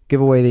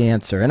away the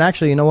answer, and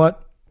actually, you know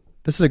what?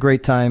 This is a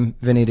great time,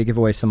 Vinny, to give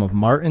away some of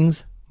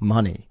Martin's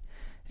money.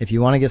 If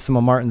you want to get some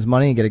of Martin's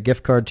money and get a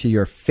gift card to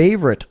your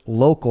favorite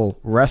local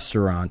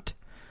restaurant,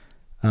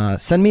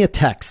 send me a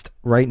text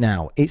right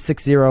now,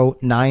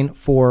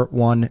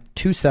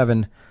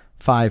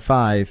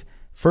 860-941-2755.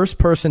 First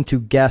person to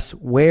guess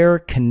where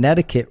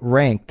Connecticut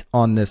ranked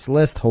on this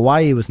list.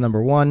 Hawaii was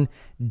number 1.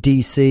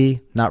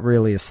 D.C., not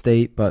really a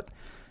state, but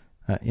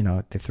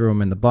they threw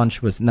them in the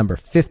bunch, was number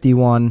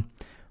 51.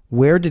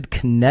 Where did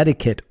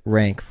Connecticut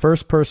rank?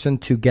 First person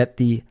to get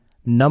the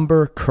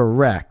number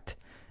correct.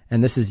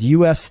 And this is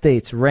U.S.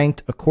 states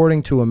ranked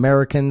according to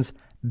Americans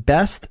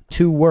best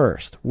to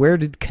worst. Where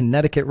did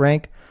Connecticut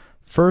rank?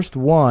 First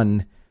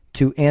one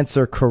to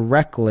answer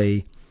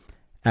correctly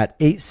at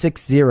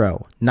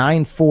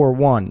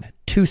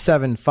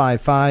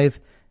 860-941-2755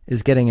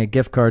 is getting a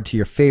gift card to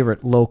your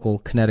favorite local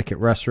Connecticut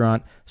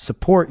restaurant.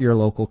 Support your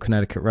local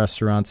Connecticut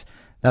restaurants.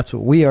 That's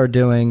what we are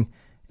doing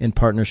in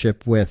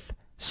partnership with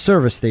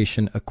Service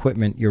Station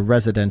Equipment, your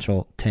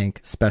residential tank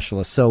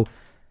specialist. So,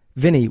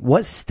 Vinny,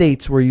 what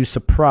states were you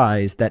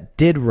surprised that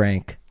did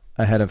rank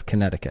ahead of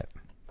Connecticut?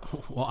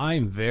 Well,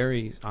 I'm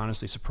very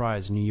honestly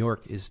surprised. New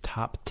York is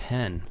top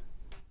 10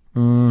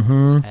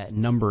 at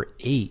number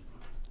 8,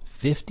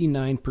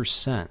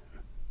 59%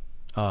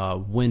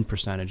 win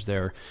percentage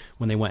there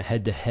when they went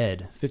head to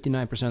head.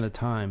 59% of the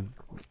time,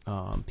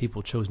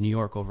 people chose New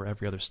York over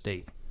every other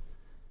state.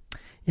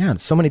 yeah,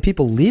 so many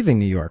people leaving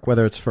New York,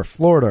 whether it's for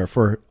Florida or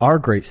for our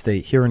great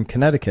state here in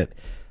Connecticut,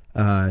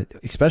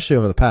 especially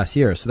over the past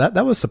year. So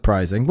that was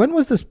surprising. When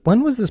was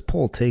this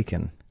poll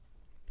taken?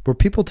 Were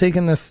people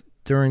taking this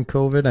during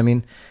COVID? I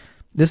mean,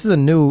 it's a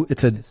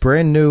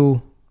brand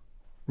new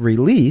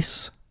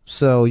release,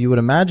 so you would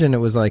imagine it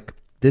was like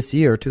this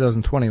year,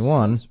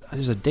 2021.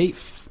 There's a date,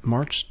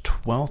 March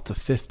 12th to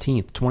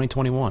 15th,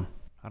 2021.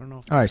 I don't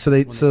know. All right, so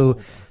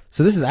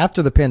this is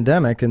after the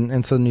pandemic,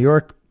 and so New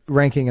York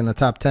ranking in the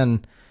top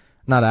 10,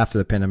 not after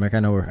the pandemic. I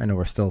know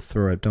we're still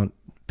through it. Don't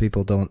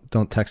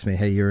text me,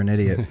 hey, you're an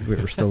idiot.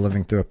 We're still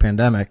living through a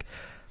pandemic.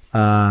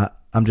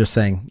 I'm just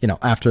saying,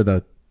 after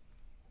the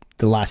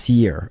last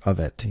year of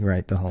it,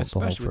 right? The whole first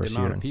year. Especially with the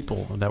amount of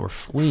people that were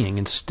fleeing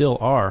and still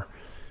are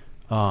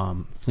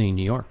fleeing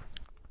New York.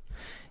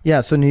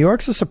 Yeah, so New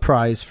York's a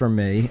surprise for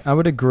me. I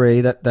would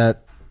agree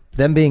that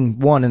them being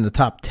one in the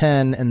top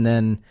 10 and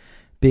then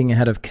being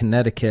ahead of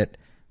Connecticut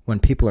when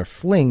people are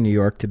fleeing New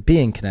York to be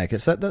in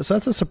Connecticut. So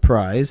that's a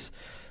surprise.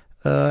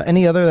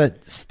 Any other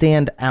that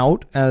stand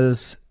out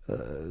as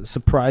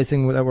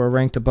surprising that were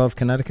ranked above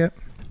Connecticut?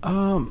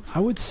 I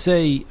would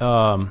say,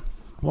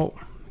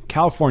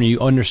 California, you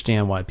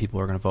understand why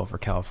people are going to vote for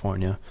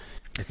California.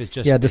 If it's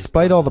just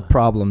despite all the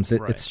problems,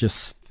 right. it's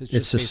just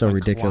so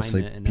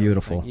ridiculously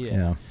beautiful.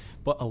 Yeah.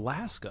 But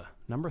Alaska,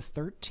 number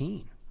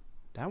 13,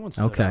 that one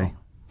stood out,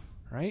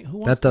 right? Who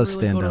wants that does to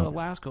really stand go out. to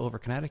Alaska over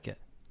Connecticut?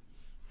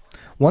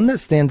 One that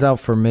stands out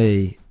for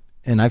me,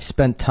 and I've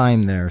spent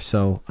time there,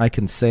 so I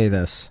can say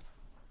this.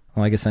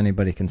 Well, I guess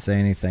anybody can say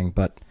anything,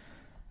 but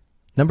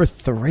number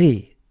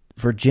 3,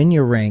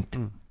 Virginia ranked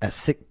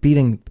at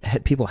beating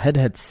people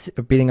head-to-head,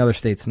 beating other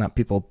states, not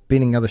people,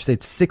 beating other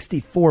states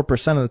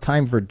 64% of the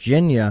time.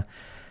 Virginia,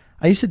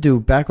 I used to do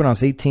back when I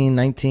was 18,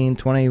 19,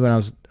 20, when I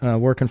was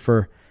working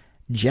for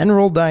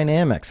General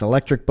Dynamics,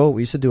 Electric Boat.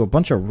 We used to do a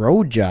bunch of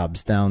road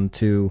jobs down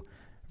to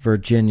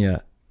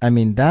Virginia. I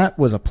mean, that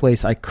was a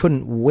place I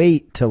couldn't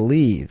wait to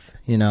leave.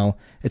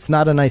 It's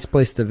not a nice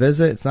place to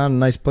visit. It's not a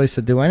nice place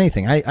to do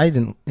anything. I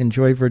didn't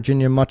enjoy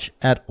Virginia much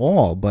at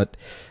all, but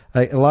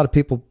a lot of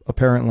people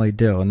apparently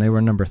do, and they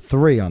were number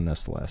 3 on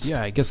this list.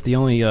 Yeah, I guess the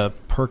only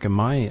perk in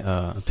my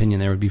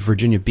opinion there would be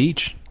Virginia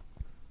Beach.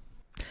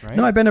 Right?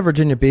 No, I've been to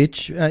Virginia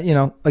Beach.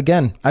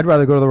 Again, I'd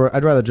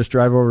rather just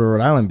drive over to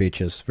Rhode Island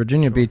beaches.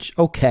 Virginia Beach,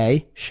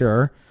 okay,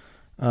 sure.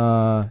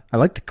 I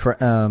like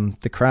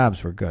the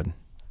crabs were good.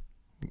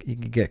 You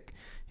get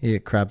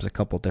crabs a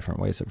couple different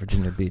ways at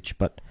Virginia Beach,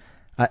 but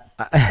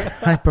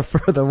I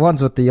prefer the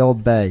ones with the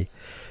Old Bay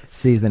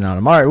seasoning on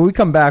them. All right, when we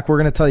come back, we're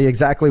going to tell you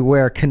exactly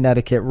where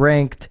Connecticut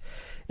ranked.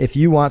 If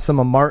you want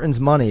some of Martin's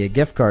money, a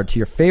gift card to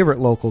your favorite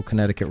local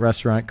Connecticut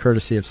restaurant,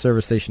 courtesy of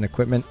Service Station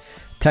Equipment,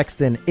 text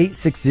in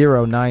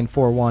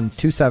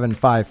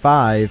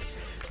 860-941-2755.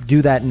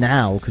 Do that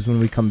now, because when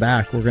we come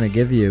back, we're going to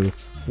give you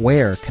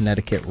where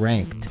Connecticut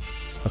ranked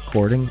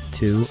according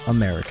to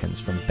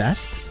Americans, from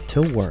best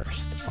to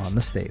worst on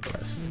the state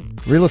list.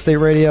 Real Estate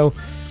Radio,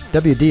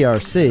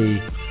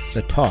 WDRC,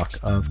 the talk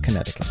of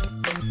Connecticut.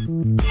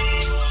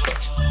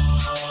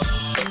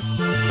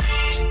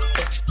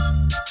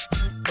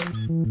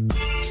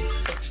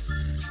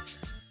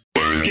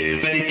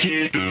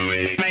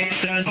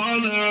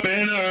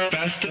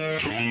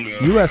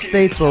 U.S.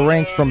 states were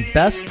ranked from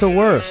best to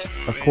worst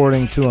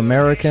according to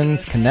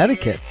Americans.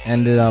 Connecticut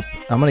ended up,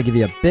 I'm going to give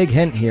you a big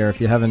hint here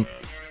if you haven't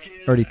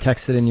already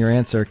texted in your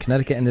answer.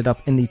 Connecticut ended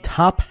up in the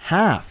top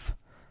half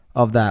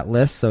of that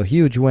list, so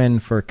huge win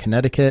for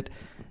Connecticut.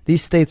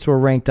 These states were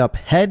ranked up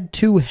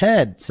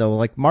head-to-head, so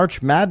like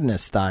March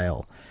Madness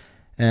style.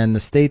 And the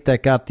state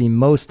that got the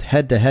most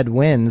head-to-head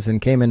wins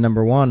and came in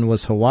number 1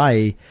 was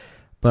Hawaii.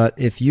 But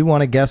if you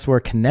want to guess where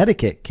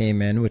Connecticut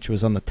came in, which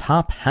was on the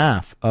top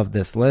half of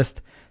this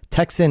list,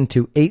 text in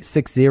to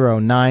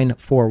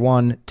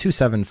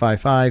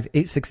 860-941-2755,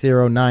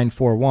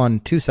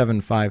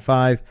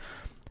 860-941-2755.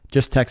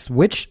 Just text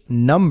which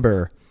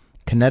number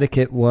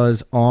Connecticut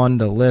was on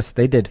the list.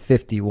 They did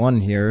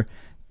 51 here.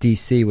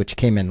 D.C., which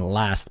came in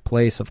last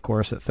place, of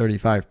course, at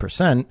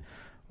 35%,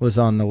 was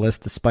on the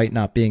list despite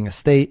not being a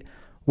state.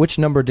 Which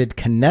number did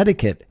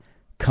Connecticut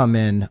come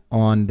in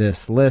on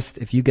this list?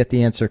 If you get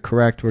the answer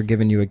correct, we're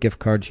giving you a gift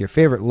card to your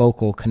favorite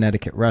local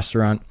Connecticut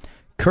restaurant,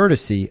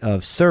 courtesy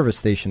of Service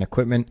Station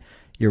Equipment,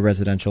 your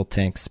residential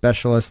tank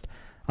specialist.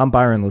 I'm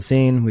Byron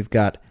Lazine. We've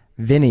got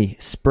Vinny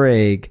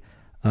Sprague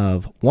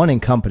of One &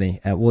 Company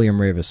at William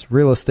Ravis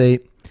Real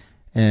Estate.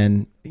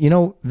 And,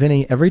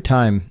 Vinny, every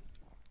time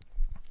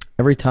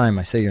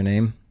I say your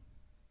name,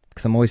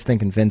 because I'm always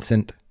thinking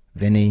Vincent,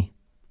 Vinny.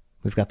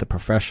 You've got the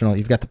professional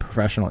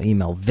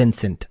email,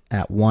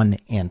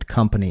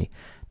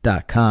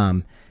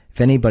 vincent@oneandcompany.com.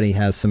 If anybody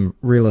has some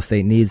real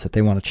estate needs that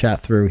they want to chat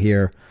through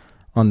here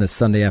on this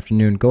Sunday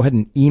afternoon, go ahead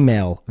and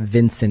email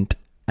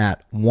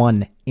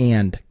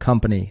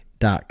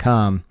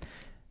vincent@oneandcompany.com.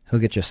 He'll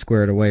get you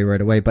squared away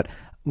right away. But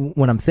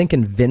when I'm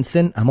thinking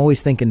Vincent, I'm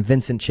always thinking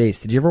Vincent Chase.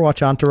 Did you ever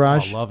watch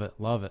Entourage? Oh,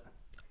 love it.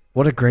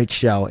 What a great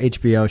show,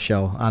 HBO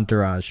show,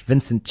 Entourage.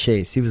 Vincent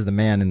Chase, he was the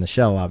man in the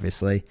show,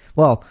 obviously.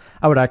 Well,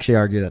 I would actually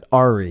argue that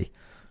Ari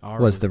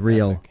was the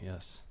real. Epic,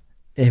 yes.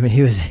 I mean,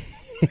 he was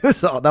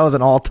that was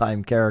an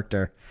all-time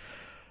character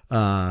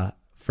for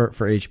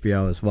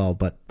HBO as well.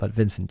 But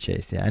Vincent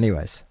Chase, yeah.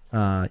 Anyways,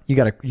 you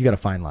got a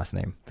fine last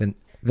name,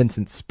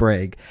 Vincent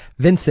Sprague.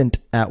 Vincent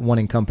at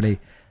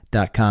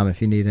oneincompany.com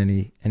if you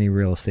need any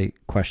real estate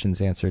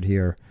questions answered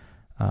here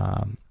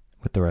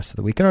with the rest of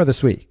the weekend or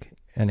this week.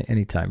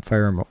 Anytime,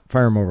 fire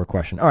him over a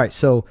question. All right,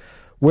 so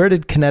where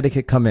did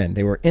Connecticut come in?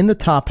 They were in the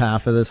top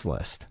half of this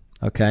list,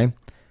 okay?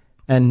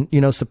 And,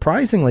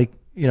 surprisingly,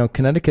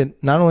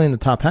 Connecticut not only in the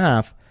top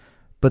half,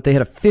 but they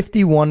had a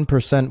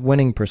 51%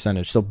 winning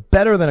percentage. So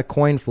better than a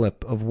coin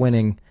flip of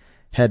winning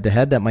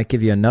head-to-head. That might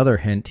give you another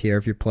hint here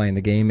if you're playing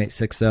the game,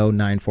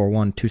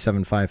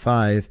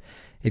 860-941-2755,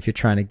 if you're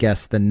trying to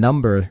guess the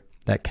number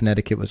that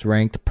Connecticut was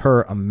ranked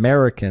per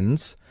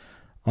Americans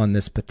on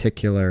this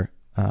particular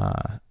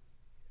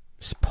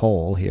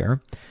poll here.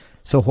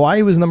 So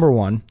Hawaii was number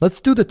 1. Let's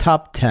do the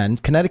top 10.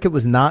 Connecticut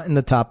was not in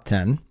the top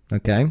 10,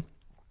 okay?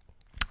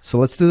 So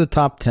let's do the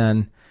top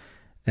 10,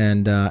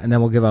 and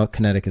then we'll give out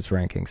Connecticut's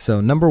ranking.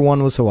 So number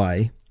 1 was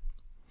Hawaii.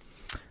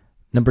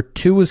 Number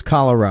 2 was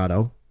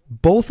Colorado.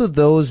 Both of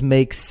those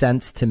make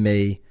sense to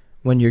me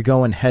when you're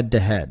going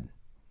head-to-head,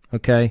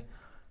 okay?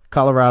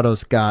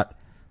 Colorado's got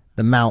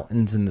the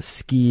mountains and the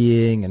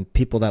skiing and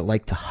people that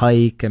like to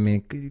hike. I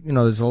mean,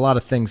 there's a lot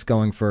of things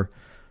going for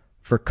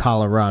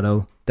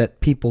Colorado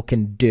that people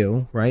can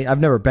do, right? I've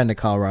never been to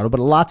Colorado,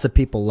 but lots of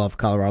people love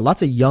Colorado.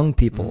 Lots of young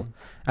people.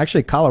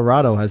 Actually,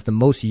 Colorado has the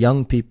most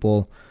young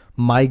people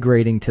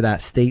migrating to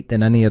that state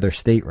than any other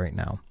state right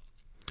now.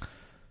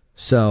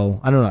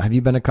 So, I don't know. Have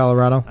you been to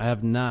Colorado? I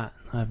have not.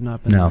 been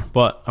there.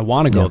 But I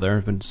want to go there.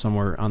 I've been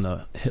somewhere on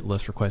the hit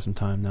list for quite some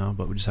time now,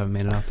 but we just haven't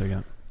made it out there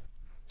yet.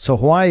 So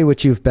Hawaii,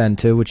 which you've been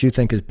to, which you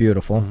think is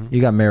beautiful.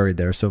 You got married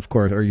there, so of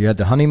course, or you had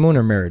the honeymoon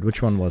or married?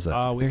 Which one was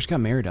it? We just got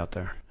married out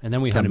there, and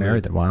then we got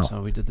married there. Wow! So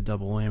we did the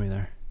double whammy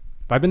there.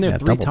 But I've been there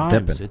 3 times.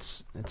 Dipping.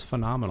 It's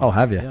phenomenal. Oh,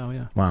 have you?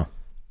 Yeah. Wow.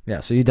 Yeah.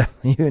 So you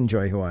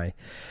enjoy Hawaii.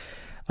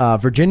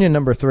 Virginia,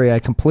 number 3. I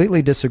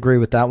completely disagree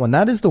with that one.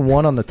 That is the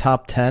one on the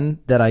top 10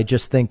 that I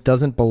just think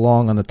doesn't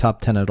belong on the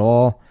top 10 at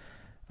all.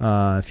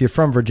 If you're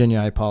from Virginia,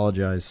 I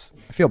apologize.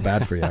 I feel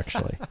bad for you,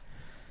 actually.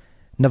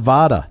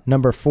 Nevada,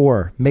 number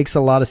 4, makes a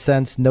lot of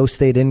sense. No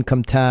state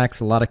income tax.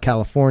 A lot of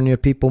California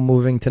people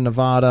moving to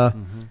Nevada.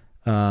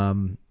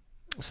 So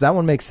that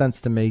one makes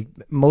sense to me,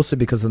 mostly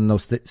because of the no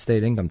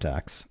state income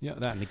tax. Yeah,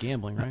 that and the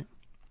gambling, right?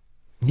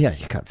 Yeah,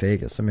 you got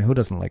Vegas. I mean, who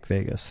doesn't like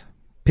Vegas?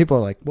 People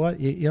are like, what?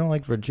 You don't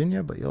like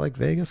Virginia, but you like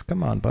Vegas?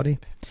 Come on, buddy.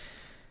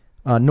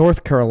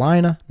 North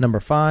Carolina, number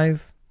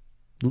 5.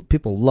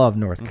 People love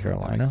North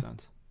Carolina. That makes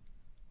sense.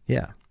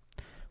 Yeah.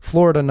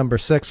 Florida, number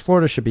 6.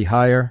 Florida should be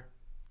higher.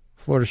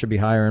 Florida should be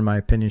higher, in my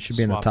opinion. Should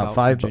be in the top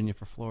 5. Virginia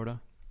for Florida.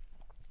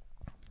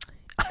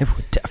 I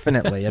would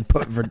definitely.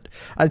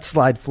 I'd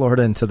slide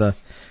Florida into the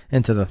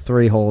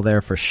 3 hole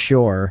there for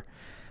sure.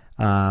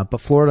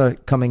 But Florida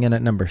coming in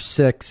at number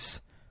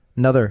 6.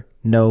 Another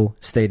no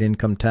state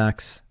income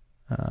tax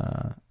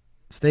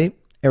state.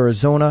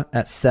 Arizona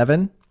at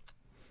 7.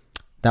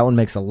 That one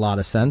makes a lot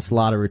of sense. A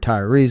lot of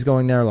retirees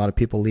going there. A lot of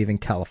people leaving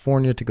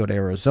California to go to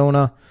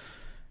Arizona.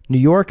 New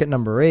York at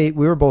number 8.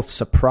 We were both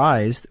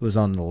surprised it was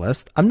on the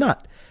list.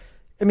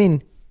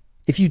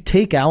 If you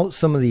take out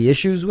some of the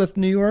issues with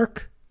New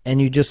York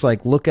and you just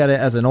like look at it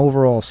as an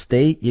overall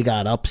state, you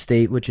got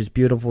upstate, which is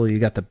beautiful. You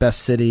got the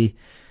best city,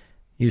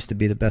 used to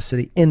be the best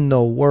city in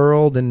the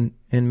world in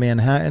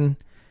Manhattan.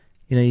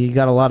 You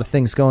got a lot of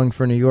things going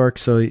for New York.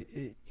 So,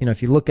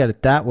 if you look at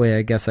it that way,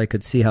 I guess I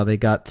could see how they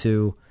got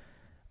to,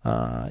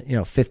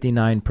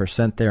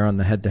 59% there on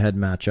the head-to-head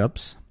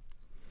matchups.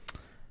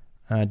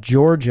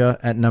 Georgia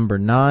at number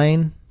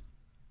 9.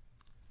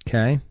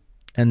 Okay.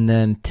 And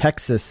then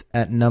Texas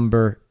at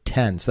number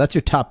 10. So that's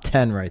your top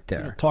 10 right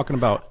there. Talking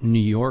about New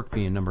York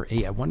being number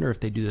 8, I wonder if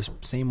they do this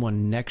same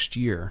one next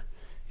year,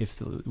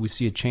 if we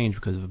see a change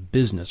because of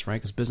business, right?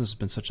 Because business has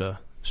been such a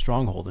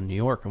stronghold in New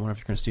York. I wonder if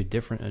you're going to see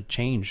a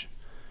change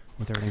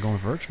with everything going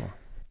virtual.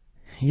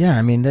 Yeah,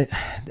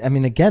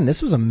 again,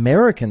 this was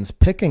Americans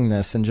picking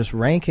this and just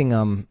ranking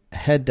them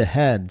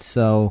head-to-head.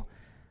 So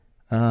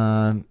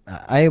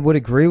I would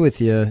agree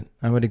with you.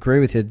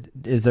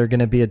 Is there going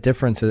to be a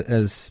difference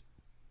as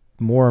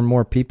more and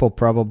more people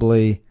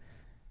probably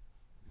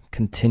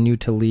continue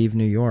to leave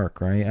New York,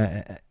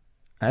 right?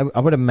 I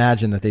would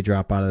imagine that they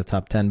drop out of the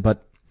top 10,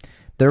 but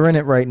they're in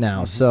it right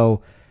now.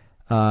 So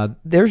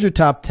there's your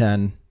top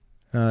 10,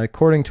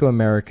 according to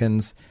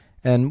Americans.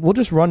 And we'll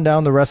just run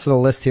down the rest of the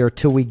list here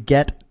till we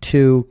get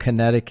to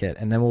Connecticut,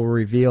 and then we'll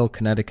reveal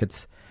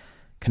Connecticut's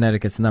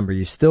number.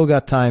 You still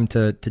got time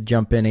to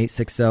jump in,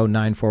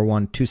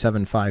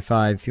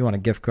 860-941-2755. If you want a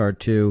gift card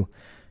to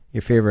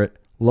your favorite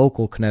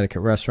local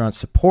Connecticut restaurants,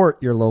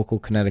 support your local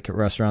Connecticut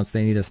restaurants.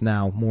 They need us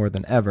now more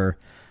than ever.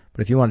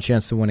 But if you want a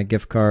chance to win a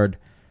gift card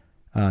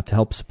to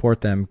help support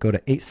them, go to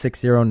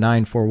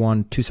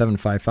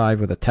 860-941-2755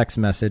 with a text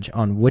message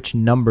on which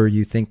number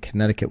you think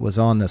Connecticut was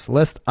on this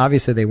list.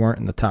 Obviously, they weren't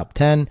in the top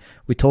 10.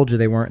 We told you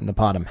they weren't in the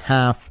bottom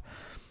half.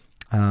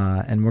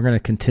 And we're going to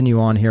continue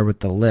on here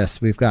with the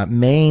list. We've got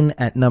Maine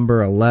at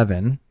number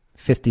 11,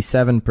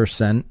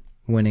 57%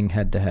 winning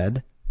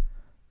head-to-head.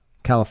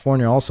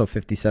 California also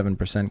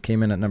 57%,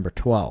 came in at number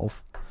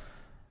 12.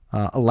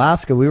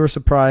 Alaska, we were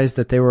surprised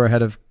that they were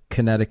ahead of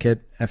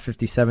Connecticut at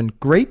 57.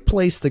 Great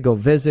place to go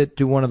visit,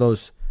 do one of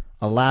those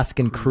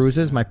Alaskan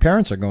cruises. My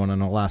parents are going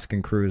on an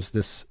Alaskan cruise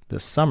this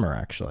summer,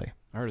 actually.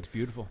 I heard it's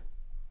beautiful.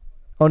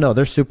 Oh, no,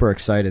 they're super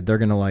excited. They're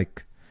going to,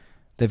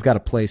 they've got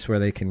a place where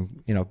they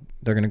can,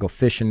 they're going to go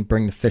fishing,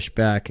 bring the fish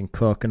back and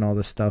cook and all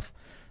this stuff.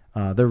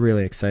 They're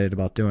really excited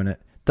about doing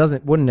it.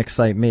 Wouldn't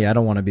excite me. I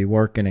don't want to be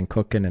working and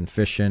cooking and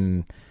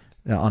fishing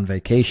on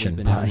vacation.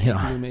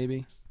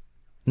 Maybe?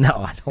 No,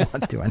 I don't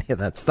want to do any of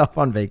that stuff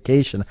on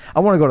vacation. I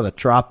want to go to the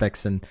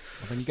tropics and.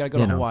 Well, then you got to go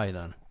to Hawaii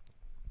then.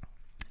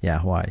 Yeah,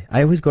 Hawaii.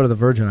 I always go to the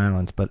Virgin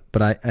Islands, but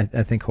I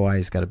think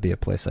Hawaii's got to be a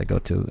place I go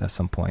to at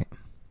some point.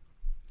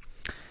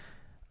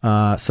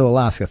 So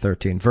Alaska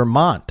 13,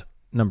 Vermont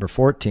number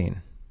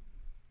 14.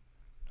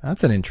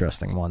 That's an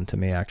interesting one to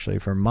me, actually.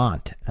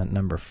 Vermont at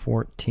number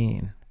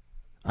 14.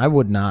 I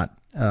would not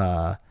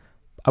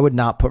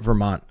put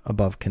Vermont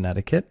above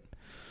Connecticut.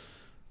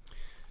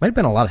 Might have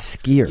been a lot of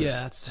skiers.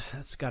 Yeah,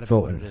 that's got to be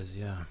what it is.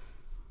 Yeah,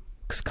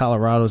 because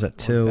Colorado's at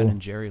 2. Ben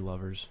and Jerry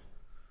lovers.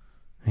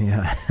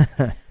 Yeah.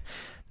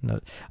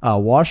 No.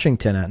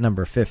 Washington at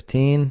number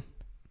 15.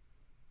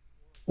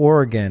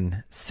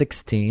 Oregon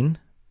 16.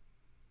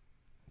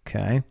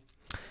 Okay.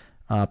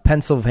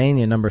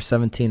 Pennsylvania number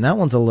 17. That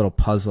one's a little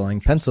puzzling.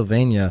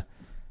 Pennsylvania,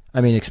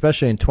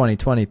 especially in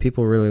 2020,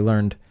 people really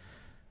learned.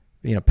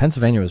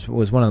 Pennsylvania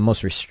was one of the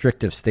most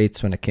restrictive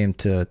states when it came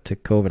to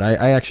COVID.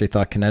 I actually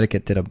thought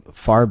Connecticut did a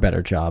far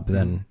better job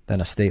than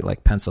a state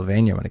like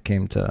Pennsylvania when it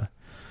came to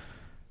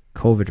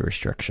COVID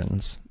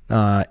restrictions.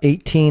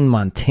 18,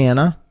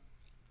 Montana.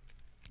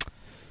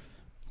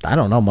 I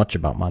don't know much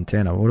about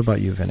Montana. What about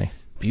you, Vinny?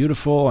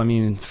 Beautiful.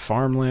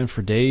 Farmland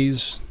for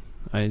days.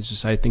 I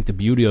think the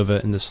beauty of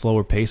it and the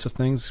slower pace of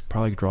things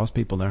probably draws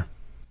people there.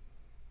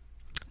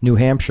 New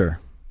Hampshire.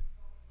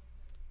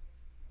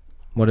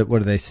 What do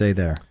they say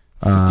there?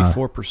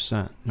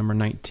 54%, number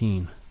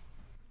 19.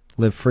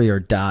 Live free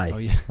or die. Oh,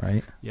 yeah.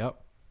 Right? Yep.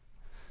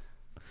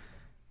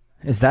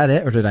 Is that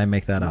it, or did I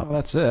make that up? Well,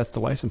 that's it. That's the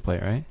license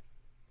plate, right?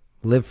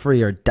 Live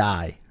free or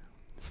die.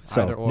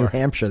 So, Either or. New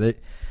Hampshire,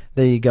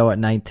 there you go at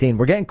 19.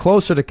 We're getting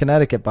closer to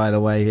Connecticut, by the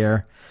way,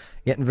 here.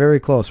 Getting very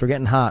close. We're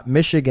getting hot.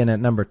 Michigan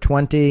at number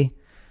 20.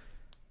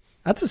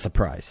 That's a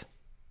surprise.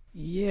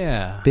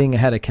 Yeah. Being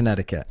ahead of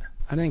Connecticut.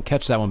 I didn't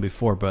catch that one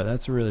before, but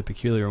that's a really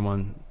peculiar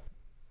one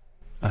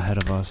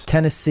ahead of us.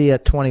 Tennessee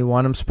at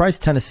 21. I'm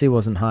surprised Tennessee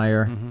wasn't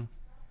higher. Mm-hmm.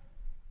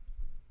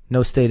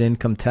 No state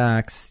income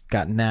tax.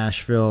 Got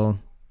Nashville.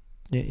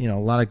 A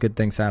lot of good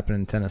things happen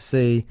in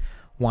Tennessee.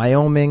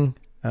 Wyoming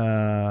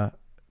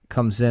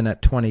comes in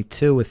at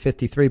 22 with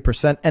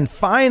 53%. And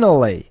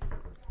finally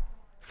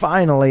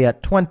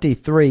at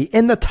 23,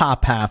 in the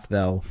top half,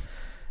 though,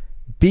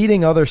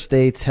 beating other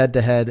states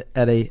head-to-head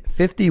at a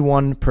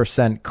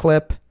 51%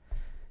 clip,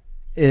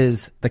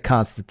 is the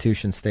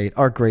Constitution State,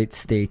 our great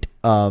state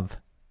of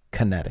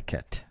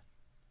Connecticut.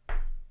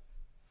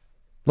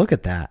 Look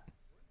at that.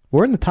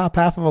 We're in the top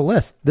half of a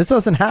list. This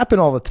doesn't happen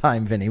all the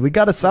time, Vinny. We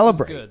got to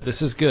celebrate.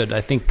 This is good.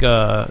 I think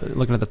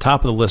looking at the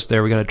top of the list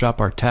there, we got to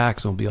drop our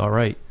tax and we'll be all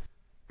right.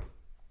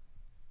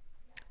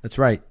 That's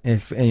right.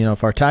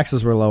 If our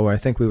taxes were lower, I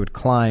think we would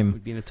climb.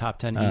 We'd be in the top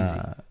 10 easy.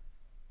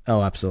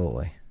 Oh,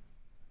 absolutely.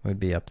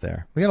 We'd be up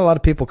there. We got a lot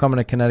of people coming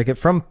to Connecticut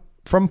from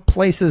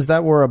places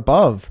that were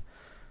above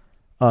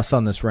us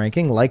on this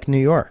ranking, like New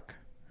York.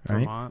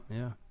 Right? Vermont,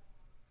 yeah.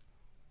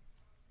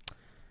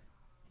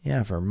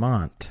 Yeah,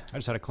 Vermont. I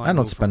just had a client. I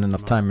don't spend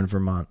enough time in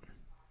Vermont.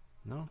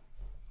 No?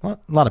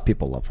 Well, a lot of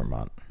people love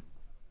Vermont.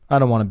 I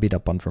don't want to beat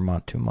up on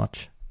Vermont too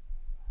much.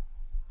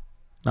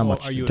 Not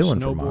much to do in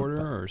Vermont. Are you a snowboarder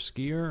or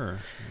skier or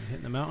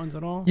hitting the mountains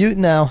at all?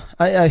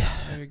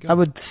 I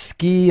would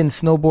ski and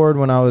snowboard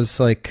when I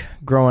was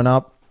growing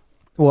up.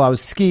 Well, I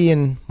was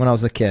skiing when I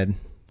was a kid.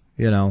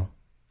 Go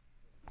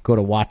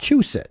to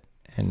Wachusett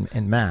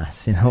in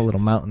Mass, a little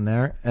mountain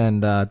there.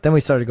 And then we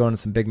started going to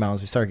some big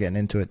mountains. We started getting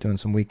into it, doing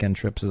some weekend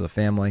trips as a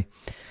family.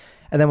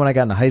 And then when I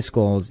got into high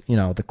school,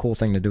 the cool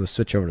thing to do was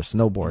switch over to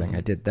snowboarding. Mm-hmm.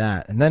 I did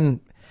that. And then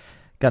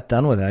got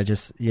done with it. I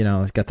just,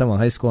 got done with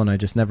high school and I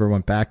just never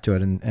went back to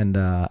it. And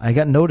I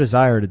got no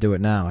desire to do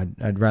it now.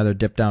 I'd rather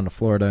dip down to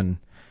Florida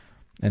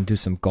and do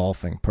some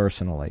golfing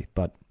personally.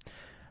 But,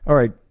 all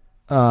right,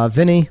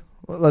 Vinny,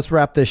 let's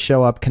wrap this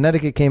show up.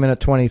 Connecticut came in at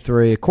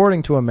 23.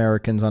 According to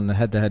Americans on the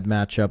head-to-head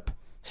matchup,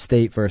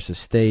 state versus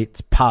state. It's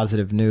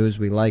positive news.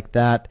 We like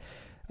that.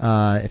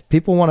 If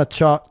people want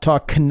to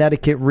talk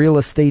Connecticut real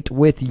estate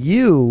with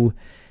you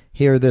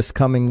here this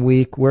coming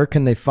week, where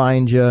can they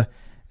find you?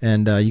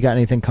 And you got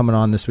anything coming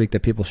on this week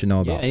that people should know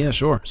about? Yeah,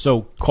 sure.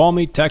 So call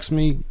me, text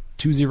me,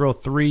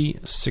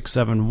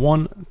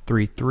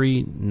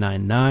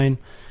 203-671-3399.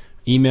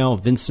 Email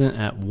Vincent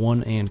at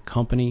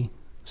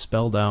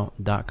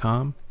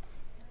oneandcompany.com.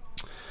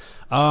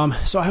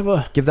 So I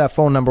have Give that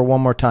phone number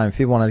one more time if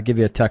you want to give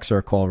you a text or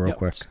a call real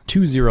quick.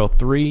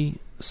 203-671-3399.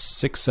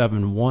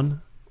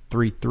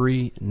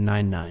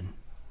 671-3399.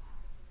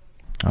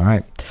 All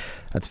right.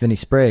 That's Vinny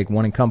Sprague,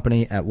 One &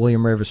 Company at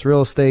William Ravis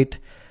Real Estate.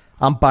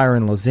 I'm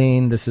Byron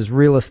Lazine. This is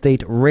Real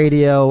Estate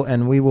Radio,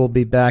 and we will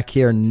be back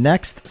here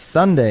next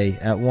Sunday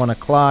at 1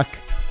 o'clock.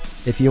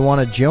 If you want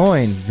to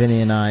join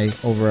Vinny and I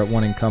over at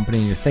One & Company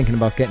and you're thinking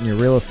about getting your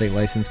real estate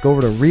license, go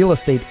over to Real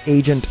Estate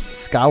Agent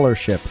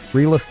Scholarship,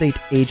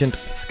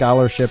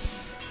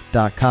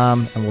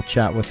 realestateagentscholarship.com, and we'll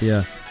chat with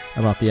you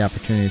about the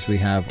opportunities we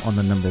have on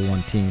the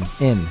 #1 team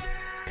in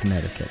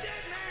Connecticut.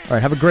 All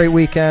right, have a great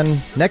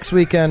weekend. Next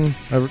weekend,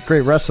 a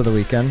great rest of the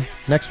weekend.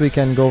 Next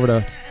weekend, go over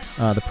to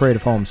the Parade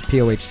of Homes,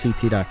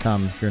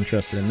 POHCT.com if you're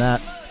interested in that.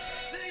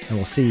 And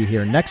we'll see you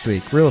here next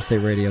week. Real Estate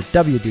Radio,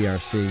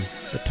 WDRC,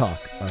 the talk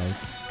of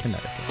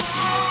Connecticut.